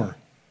 4:4.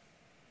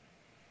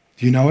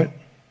 Do you know it?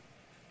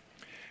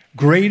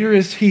 Greater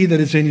is he that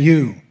is in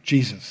you,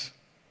 Jesus,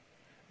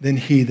 than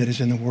he that is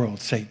in the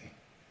world, Satan.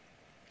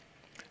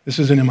 This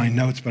isn't in my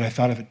notes, but I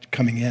thought of it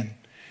coming in.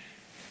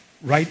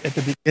 Right at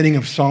the beginning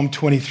of Psalm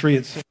 23,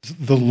 it says,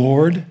 the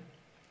Lord.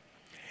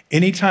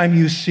 Anytime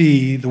you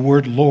see the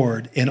word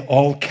Lord in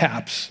all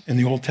caps in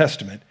the Old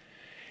Testament,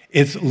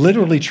 it's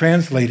literally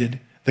translated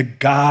the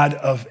God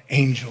of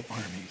angel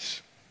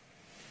armies.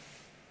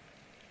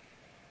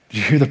 Do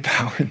you hear the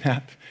power in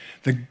that?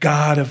 The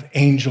God of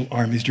angel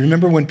armies. Do you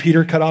remember when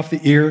Peter cut off the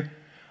ear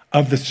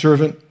of the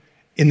servant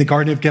in the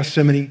Garden of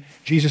Gethsemane?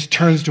 Jesus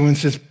turns to him and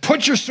says,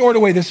 put your sword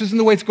away. This isn't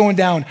the way it's going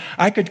down.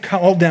 I could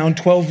call down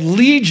 12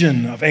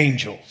 legion of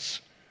angels.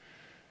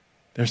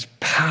 There's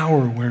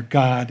power where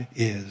God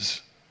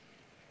is,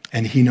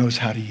 and he knows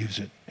how to use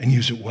it and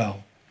use it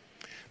well.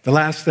 The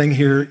last thing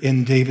here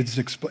in David's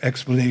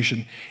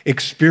explanation,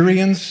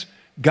 experience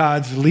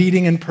God's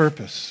leading and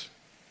purpose.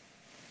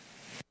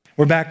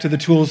 We're back to the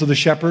tools of the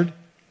shepherd. It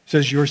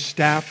says, your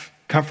staff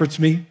comforts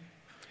me.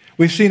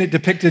 We've seen it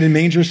depicted in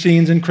manger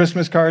scenes and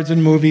Christmas cards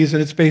and movies,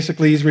 and it's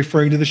basically he's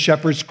referring to the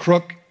shepherd's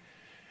crook,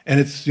 and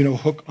it's,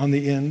 hook on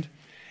the end,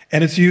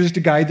 and it's used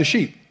to guide the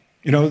sheep.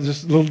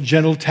 This little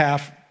gentle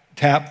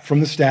tap from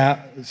the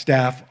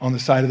staff on the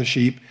side of the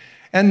sheep,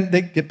 and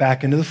they get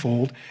back into the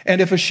fold.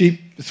 And if a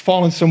sheep is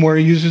fallen somewhere,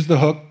 he uses the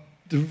hook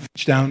to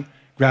reach down,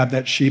 grab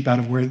that sheep out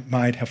of where it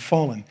might have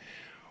fallen.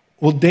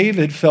 Well,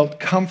 David felt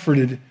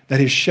comforted that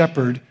his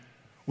shepherd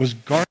was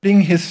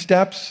guarding his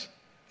steps.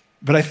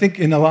 But I think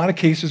in a lot of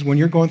cases, when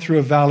you're going through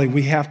a valley,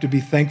 we have to be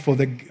thankful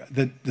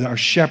that our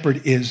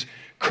shepherd is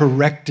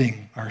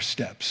correcting our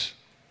steps.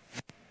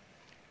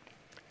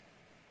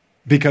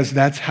 Because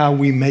that's how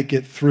we make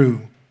it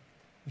through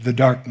the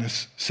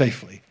darkness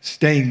safely,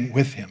 staying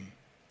with him.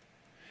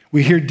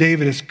 We hear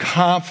David is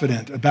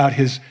confident about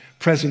his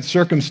present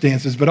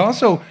circumstances, but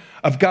also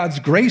of God's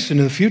grace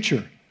into the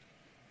future.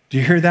 Do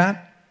you hear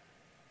that?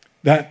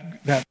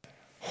 That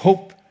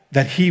hope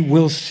that he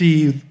will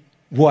see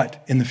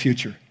what in the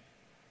future?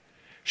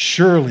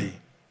 Surely,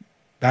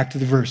 back to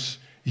the verse,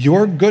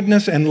 your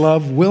goodness and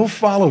love will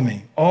follow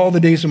me all the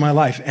days of my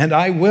life, and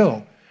I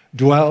will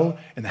dwell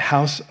in the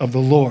house of the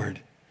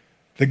Lord,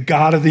 the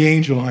God of the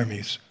angel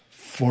armies,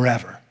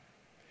 forever.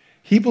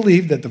 He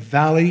believed that the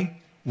valley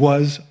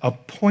was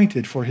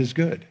appointed for his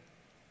good.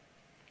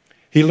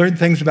 He learned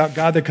things about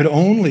God that could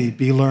only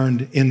be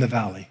learned in the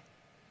valley.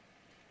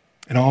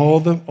 And all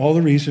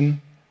the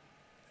reason,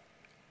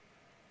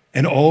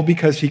 and all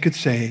because he could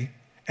say,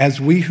 as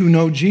we who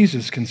know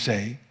Jesus can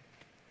say,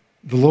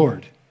 the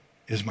Lord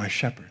is my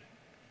shepherd.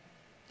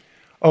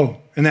 Oh,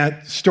 and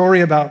that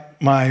story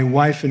about my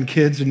wife and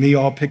kids and me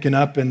all picking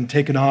up and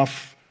taking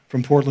off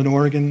from Portland,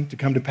 Oregon to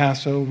come to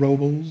Paso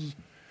Robles.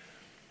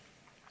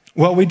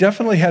 Well, we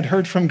definitely had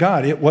heard from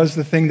God. It was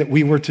the thing that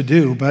we were to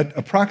do, but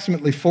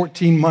approximately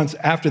 14 months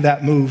after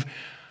that move,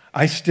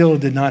 I still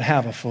did not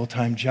have a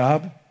full-time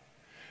job.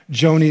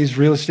 Joni's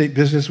real estate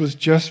business was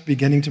just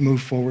beginning to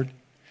move forward.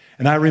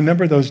 And I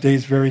remember those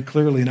days very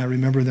clearly, and I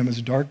remember them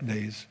as dark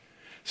days.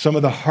 Some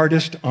of the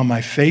hardest on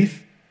my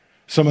faith,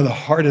 some of the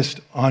hardest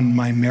on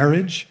my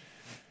marriage,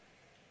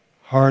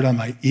 hard on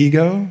my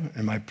ego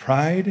and my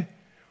pride.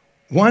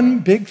 One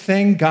big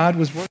thing God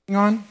was working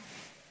on,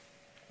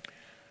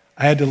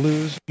 I had to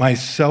lose my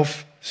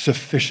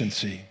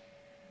self-sufficiency.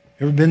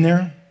 You ever been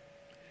there?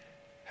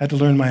 Had to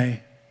learn my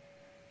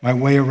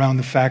way around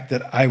the fact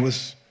that I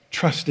was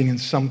trusting in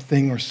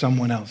something or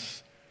someone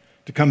else.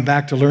 To come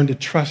back to learn to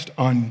trust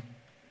on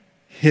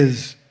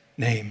his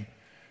name,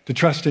 to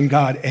trust in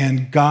God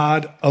and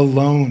God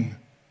alone.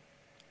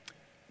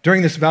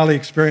 During this valley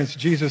experience,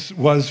 Jesus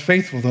was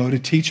faithful, though, to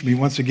teach me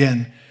once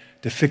again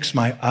to fix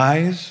my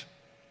eyes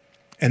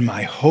and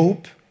my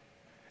hope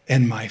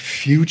and my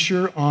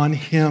future on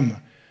him,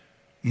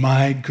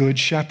 my good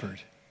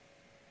shepherd.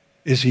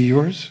 Is he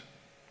yours?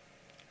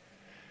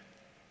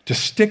 To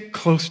stick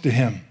close to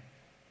him.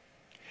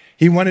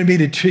 He wanted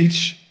to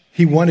teach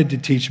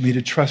me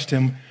to trust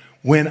him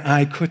when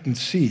I couldn't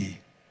see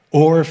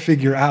or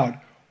figure out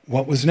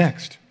what was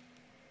next.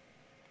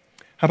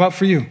 How about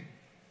for you?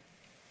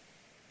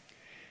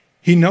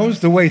 He knows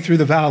the way through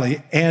the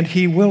valley, and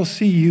he will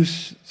see you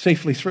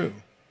safely through.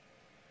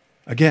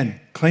 Again,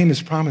 claim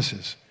his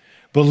promises.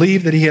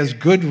 Believe that he has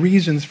good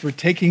reasons for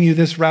taking you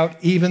this route,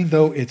 even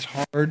though it's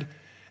hard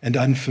and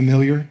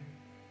unfamiliar.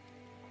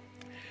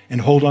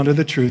 And hold on to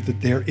the truth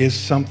that there is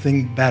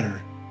something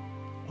better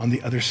on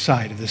the other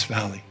side of this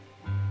valley.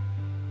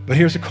 But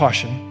here's a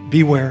caution,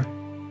 beware.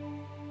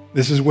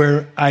 This is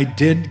where I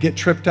did get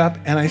tripped up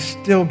and I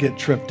still get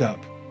tripped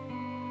up.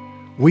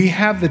 We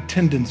have the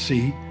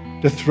tendency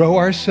to throw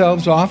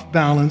ourselves off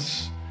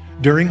balance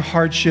during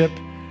hardship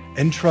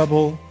and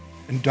trouble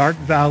and dark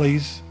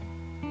valleys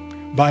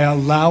by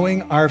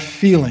allowing our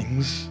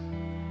feelings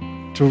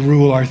to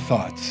rule our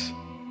thoughts.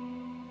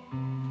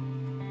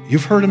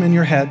 You've heard them in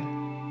your head.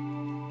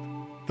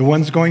 The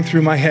ones going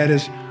through my head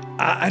is,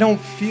 I don't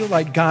feel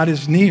like God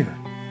is near.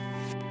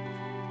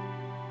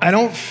 I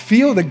don't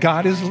feel that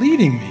God is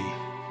leading me.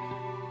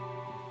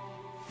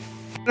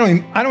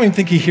 I don't even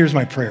think he hears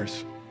my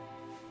prayers.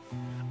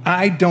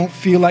 I don't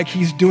feel like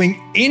he's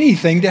doing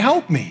anything to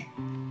help me.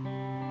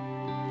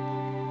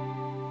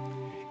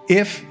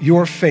 If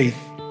your faith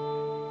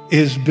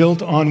is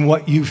built on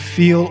what you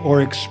feel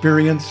or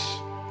experience,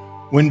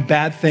 when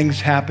bad things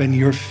happen,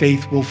 your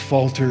faith will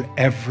falter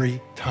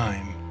every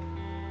time.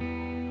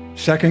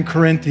 2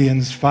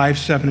 Corinthians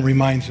 5:7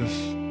 reminds us,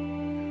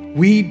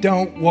 we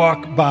don't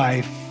walk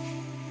by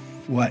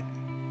what?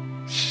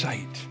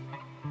 Sight,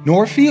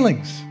 nor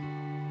feelings.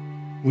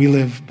 We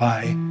live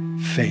by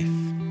faith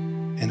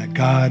in a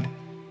God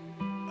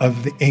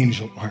of the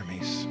angel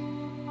armies.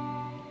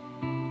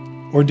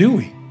 Or do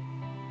we?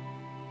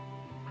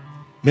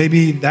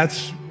 Maybe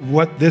that's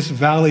what this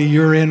valley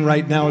you're in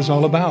right now is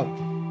all about.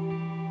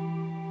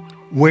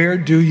 Where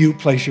do you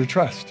place your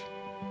trust?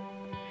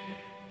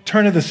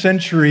 Turn of the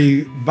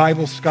century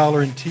Bible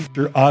scholar and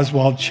teacher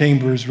Oswald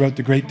Chambers wrote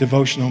the great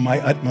devotional, My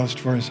Utmost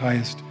for His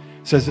Highest,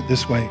 says it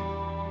this way: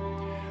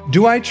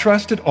 do I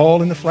trust it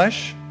all in the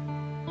flesh?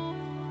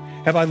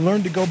 Have I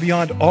learned to go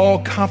beyond all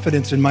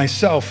confidence in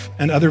myself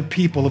and other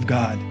people of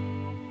God?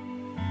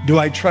 Do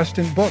I trust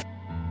in books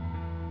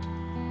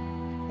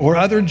or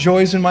other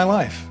joys in my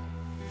life?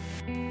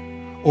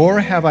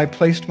 Or have I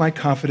placed my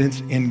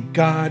confidence in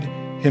God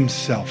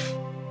himself,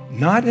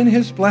 not in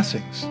his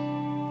blessings?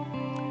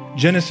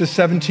 Genesis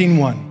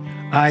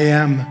 17:1, I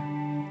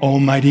am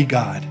Almighty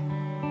God,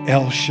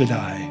 El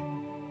Shaddai,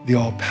 the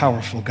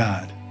all-powerful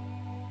God.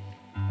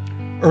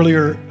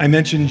 Earlier, I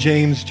mentioned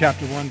James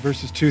chapter 1,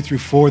 verses 2 through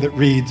 4 that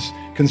reads,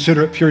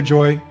 consider it pure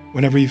joy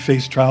whenever you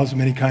face trials of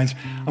many kinds.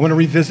 I want to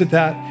revisit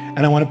that,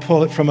 and I want to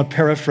pull it from a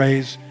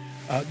paraphrase,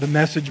 the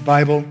Message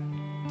Bible.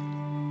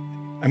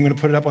 I'm going to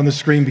put it up on the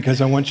screen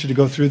because I want you to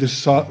go through this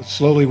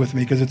slowly with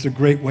me because it's a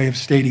great way of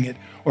stating it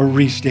or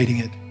restating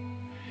it.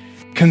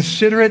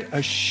 Consider it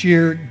a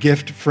sheer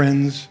gift,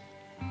 friends,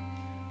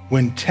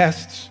 when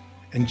tests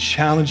and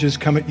challenges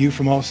come at you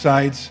from all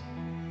sides.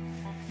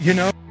 You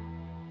know,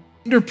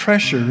 under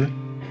pressure,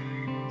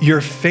 your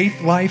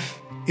faith life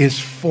is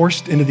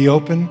forced into the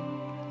open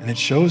and it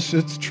shows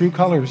its true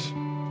colors.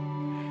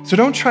 So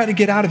don't try to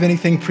get out of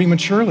anything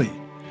prematurely.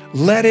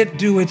 Let it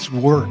do its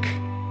work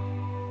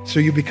so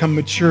you become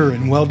mature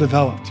and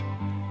well-developed,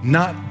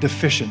 not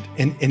deficient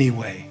in any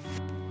way.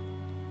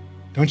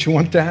 Don't you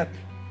want that?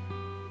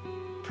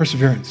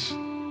 Perseverance.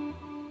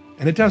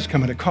 And it does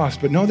come at a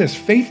cost, but know this,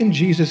 faith in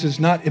Jesus is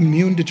not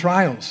immune to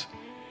trials.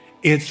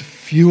 It's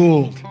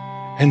fueled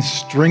and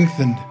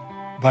strengthened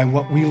by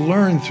what we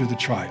learn through the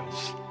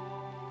trials.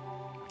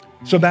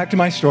 So back to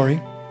my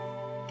story.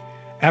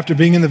 After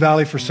being in the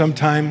valley for some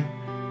time,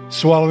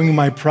 swallowing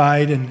my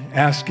pride and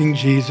asking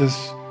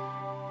Jesus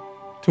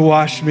to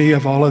wash me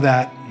of all of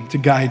that and to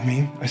guide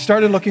me, I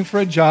started looking for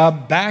a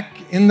job back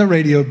in the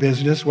radio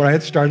business where I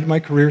had started my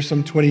career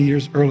some 20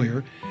 years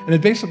earlier and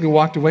had basically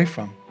walked away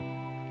from.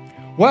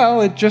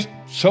 Well, it just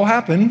so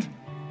happened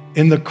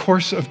in the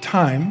course of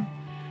time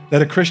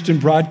that a Christian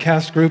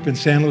broadcast group in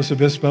San Luis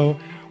Obispo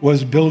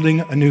was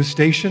building a new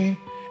station,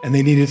 and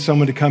they needed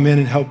someone to come in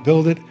and help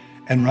build it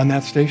and run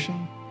that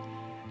station.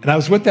 And I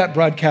was with that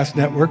broadcast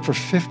network for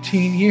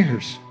 15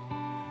 years.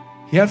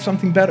 He had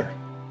something better.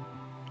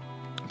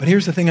 But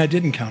here's the thing I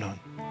didn't count on.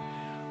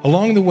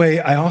 Along the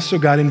way, I also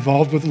got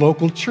involved with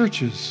local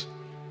churches,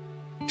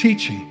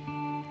 teaching,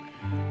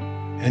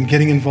 and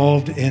getting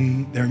involved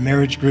in their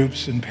marriage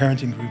groups and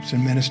parenting groups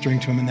and ministering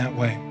to them in that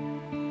way.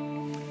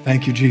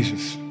 Thank you,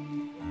 Jesus.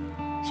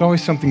 There's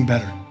always something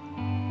better.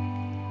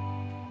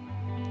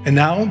 And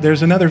now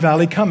there's another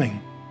valley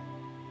coming.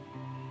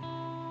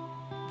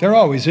 There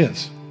always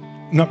is.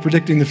 I'm not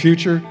predicting the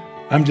future.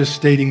 I'm just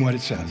stating what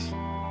it says.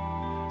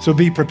 So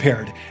be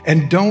prepared.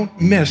 And don't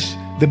miss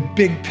the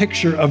big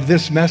picture of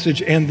this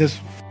message and this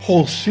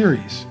whole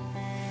series.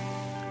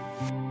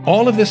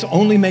 All of this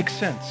only makes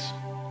sense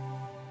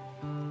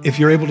if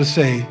you're able to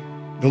say,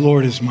 the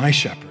Lord is my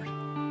shepherd.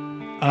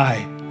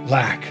 I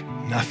lack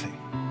nothing.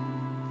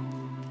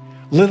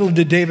 Little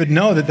did David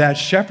know that that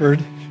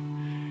shepherd,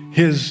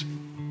 his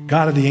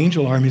God of the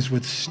angel armies,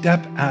 would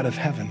step out of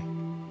heaven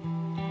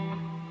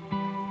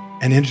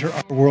and enter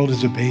our world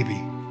as a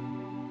baby,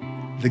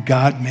 the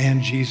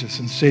God-man Jesus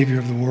and Savior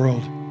of the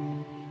world,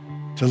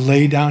 to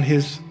lay down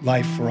his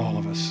life for all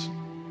of us,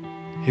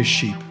 his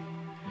sheep.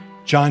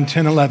 John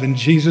 10:11,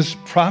 Jesus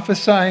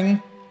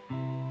prophesying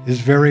his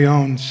very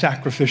own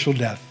sacrificial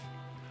death.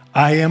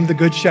 I am the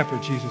good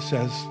shepherd, Jesus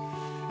says,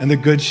 and the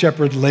good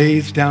shepherd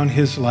lays down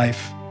his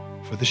life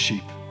for the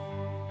sheep.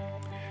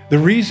 The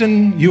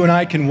reason you and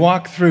I can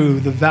walk through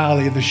the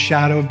valley of the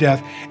shadow of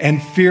death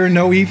and fear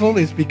no evil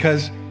is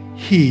because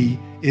he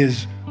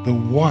is the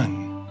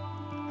one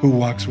who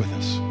walks with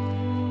us.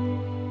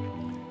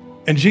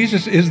 And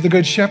Jesus is the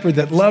good shepherd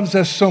that loves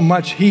us so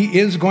much, he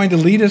is going to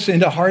lead us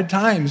into hard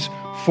times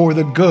for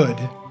the good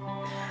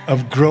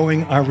of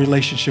growing our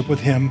relationship with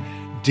him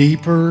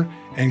deeper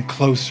and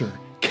closer.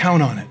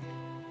 Count on it.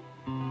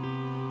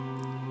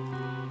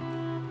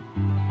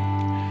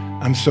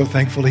 I'm so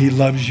thankful he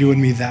loves you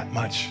and me that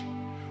much.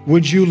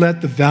 Would you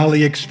let the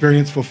valley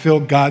experience fulfill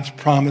God's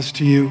promise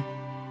to you?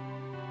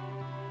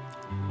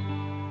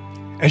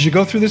 As you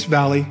go through this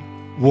valley,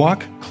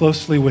 walk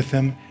closely with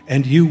him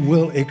and you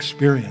will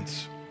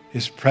experience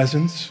his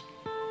presence.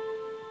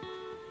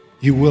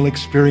 You will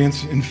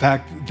experience, in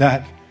fact,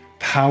 that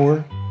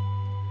power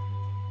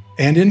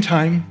and in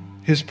time,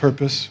 his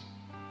purpose.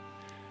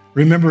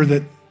 Remember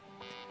that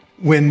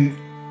when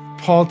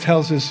Paul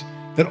tells us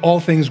that all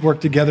things work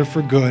together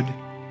for good,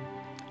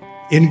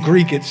 in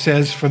Greek it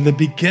says, from the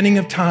beginning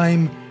of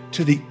time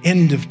to the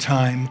end of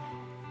time,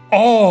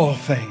 all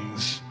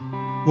things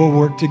will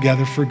work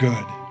together for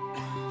good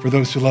for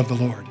those who love the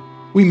Lord.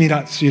 We may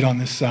not see it on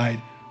this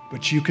side,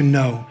 but you can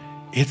know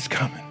it's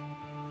coming.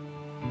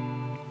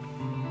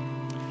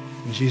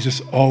 And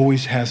Jesus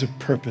always has a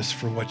purpose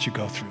for what you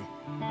go through.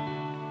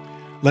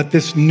 Let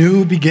this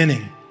new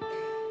beginning,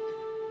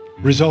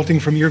 resulting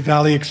from your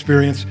valley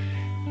experience,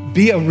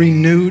 be a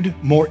renewed,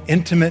 more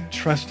intimate,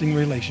 trusting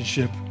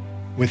relationship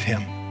with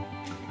him.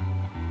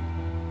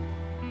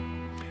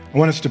 I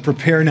want us to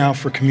prepare now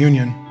for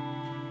communion.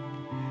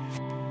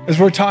 As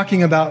we're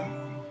talking about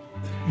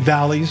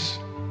valleys,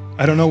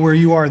 I don't know where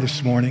you are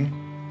this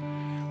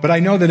morning, but I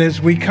know that as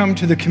we come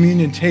to the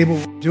communion table,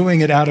 we're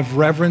doing it out of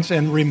reverence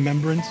and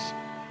remembrance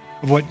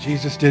of what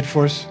Jesus did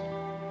for us.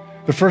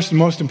 The first and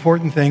most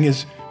important thing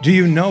is, do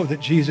you know that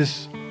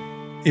Jesus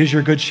is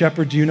your good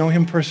shepherd? Do you know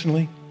him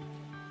personally?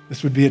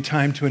 This would be a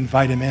time to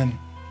invite him in.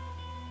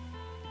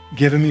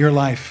 Give him your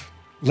life.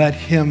 Let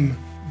him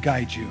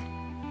guide you.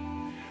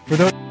 For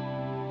those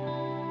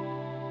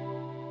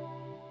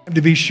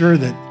to be sure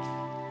that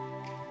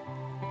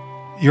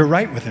you're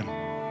right with him.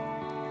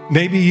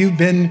 Maybe you've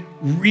been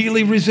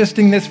really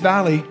resisting this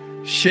valley,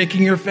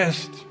 shaking your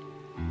fist.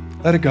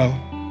 Let it go.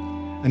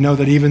 And know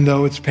that even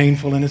though it's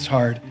painful and it's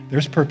hard,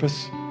 there's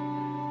purpose.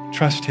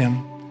 Trust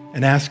him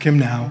and ask him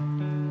now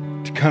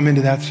to come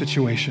into that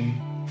situation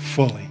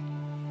fully.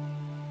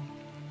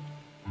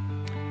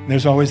 And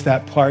there's always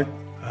that part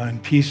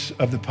and piece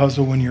of the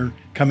puzzle when you're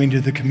coming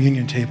to the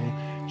communion table.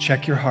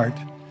 Check your heart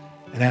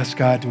and ask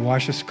God to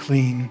wash us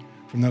clean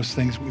from those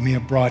things we may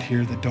have brought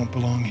here that don't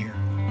belong here.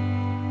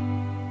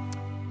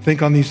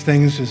 Think on these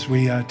things as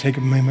we take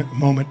a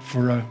moment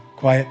for a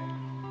quiet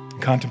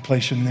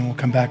contemplation, and then we'll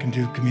come back and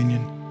do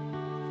communion.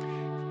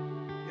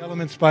 The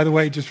elements, by the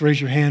way, just raise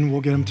your hand.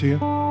 We'll get them to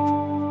you.